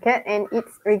trading market and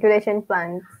its regulation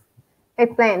plans?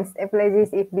 Plans.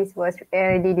 Apologies if this was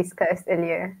already discussed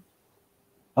earlier.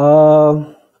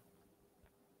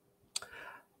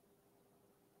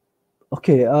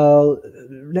 Okay.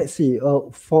 Let's see.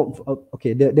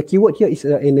 Okay. The keyword here is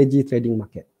energy trading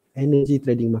market. Energy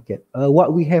trading market.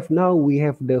 What we have now, we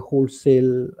have the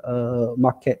wholesale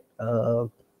market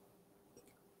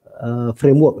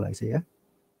framework, like I say. Yeah.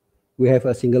 We have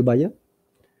a single buyer.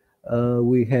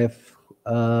 We have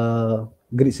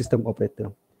grid system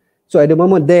operator. So at the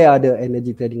moment, they are the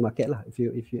energy trading market lah. If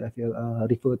you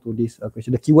refer to this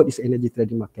question, the keyword is energy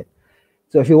trading market.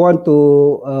 So if you want to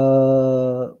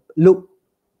look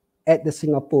at the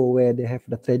Singapore where they have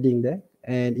the trading there,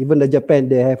 and even the Japan,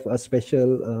 they have a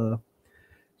special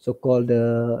so-called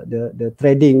the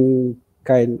trading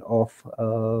kind of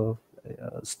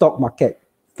stock market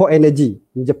for energy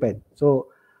in Japan. So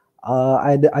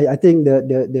I think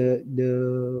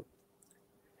the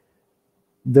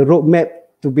roadmap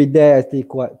to be there, I think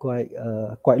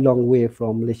quite long way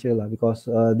from Malaysia lah, because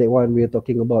that one we are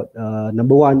talking about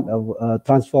number one,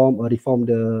 transform or reform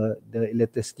the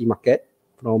electricity market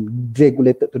from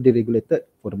regulated to deregulated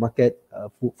for the market,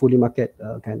 fully market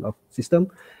kind of system.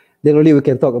 Then only we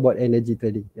can talk about energy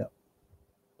trading. Yeah.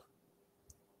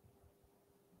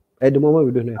 At the moment,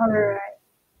 we don't have.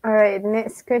 All right.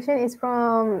 Next question is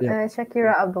from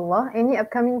Shakira Abdullah. Any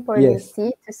upcoming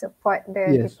policy to support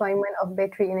the deployment of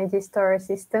battery energy storage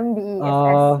system (BESS)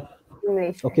 in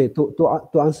Malaysia? Okay.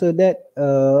 To answer that,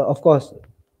 of course,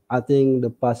 I think the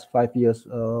past 5 years,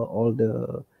 all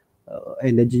the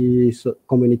energy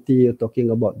community are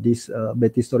talking about this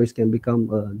battery storage can become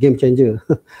a game changer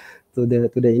to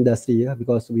the industry. Yeah,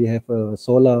 because we have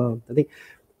solar. I think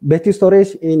battery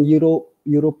storage in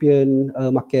European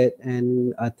market,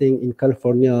 and I think in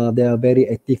California they are very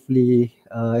actively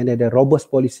and they have a robust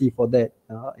policy for that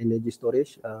energy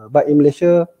storage. But in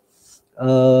Malaysia,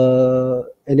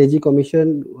 Energy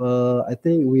Commission, I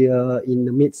think we are in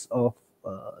the midst of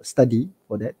study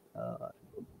for that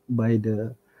by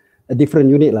a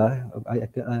different unit lah.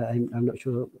 I'm not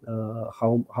sure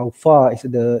how far is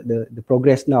the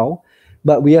progress now,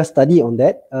 but we are studying on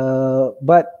that.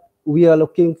 But we are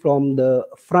looking from the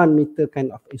front meter kind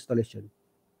of installation.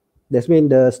 That means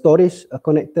the storage are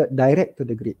connected direct to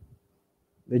the grid.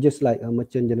 They're just like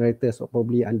merchant generators or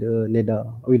probably under NEDA.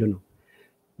 We don't know.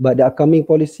 But the upcoming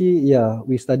policy,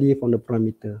 we study from the front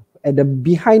meter. At the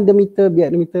behind the meter,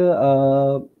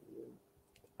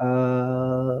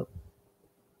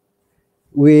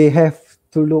 we have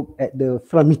to look at the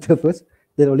front meter first.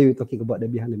 Then only we're talking about the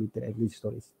behind the meter energy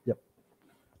storage. Yep.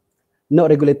 Not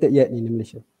regulated yet in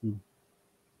Malaysia.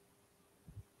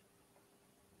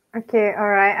 Okay,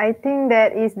 all right. I think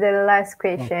that is the last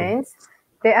questions.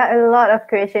 Okay. There are a lot of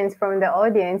questions from the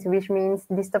audience, which means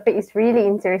this topic is really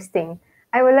interesting.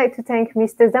 I would like to thank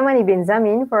Mr. Zamani bin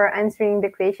Zamin for answering the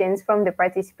questions from the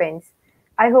participants.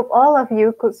 I hope all of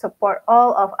you could support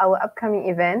all of our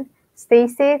upcoming event. Stay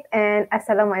safe and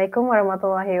Assalamualaikum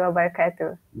warahmatullahi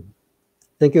wabarakatuh.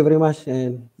 Thank you very much,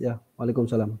 and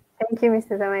Waalaikumsalam. Thank you,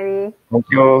 Mr. Zamali. Thank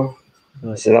you,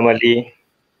 Mr. Zamali.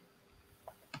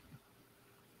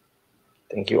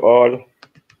 Thank you all.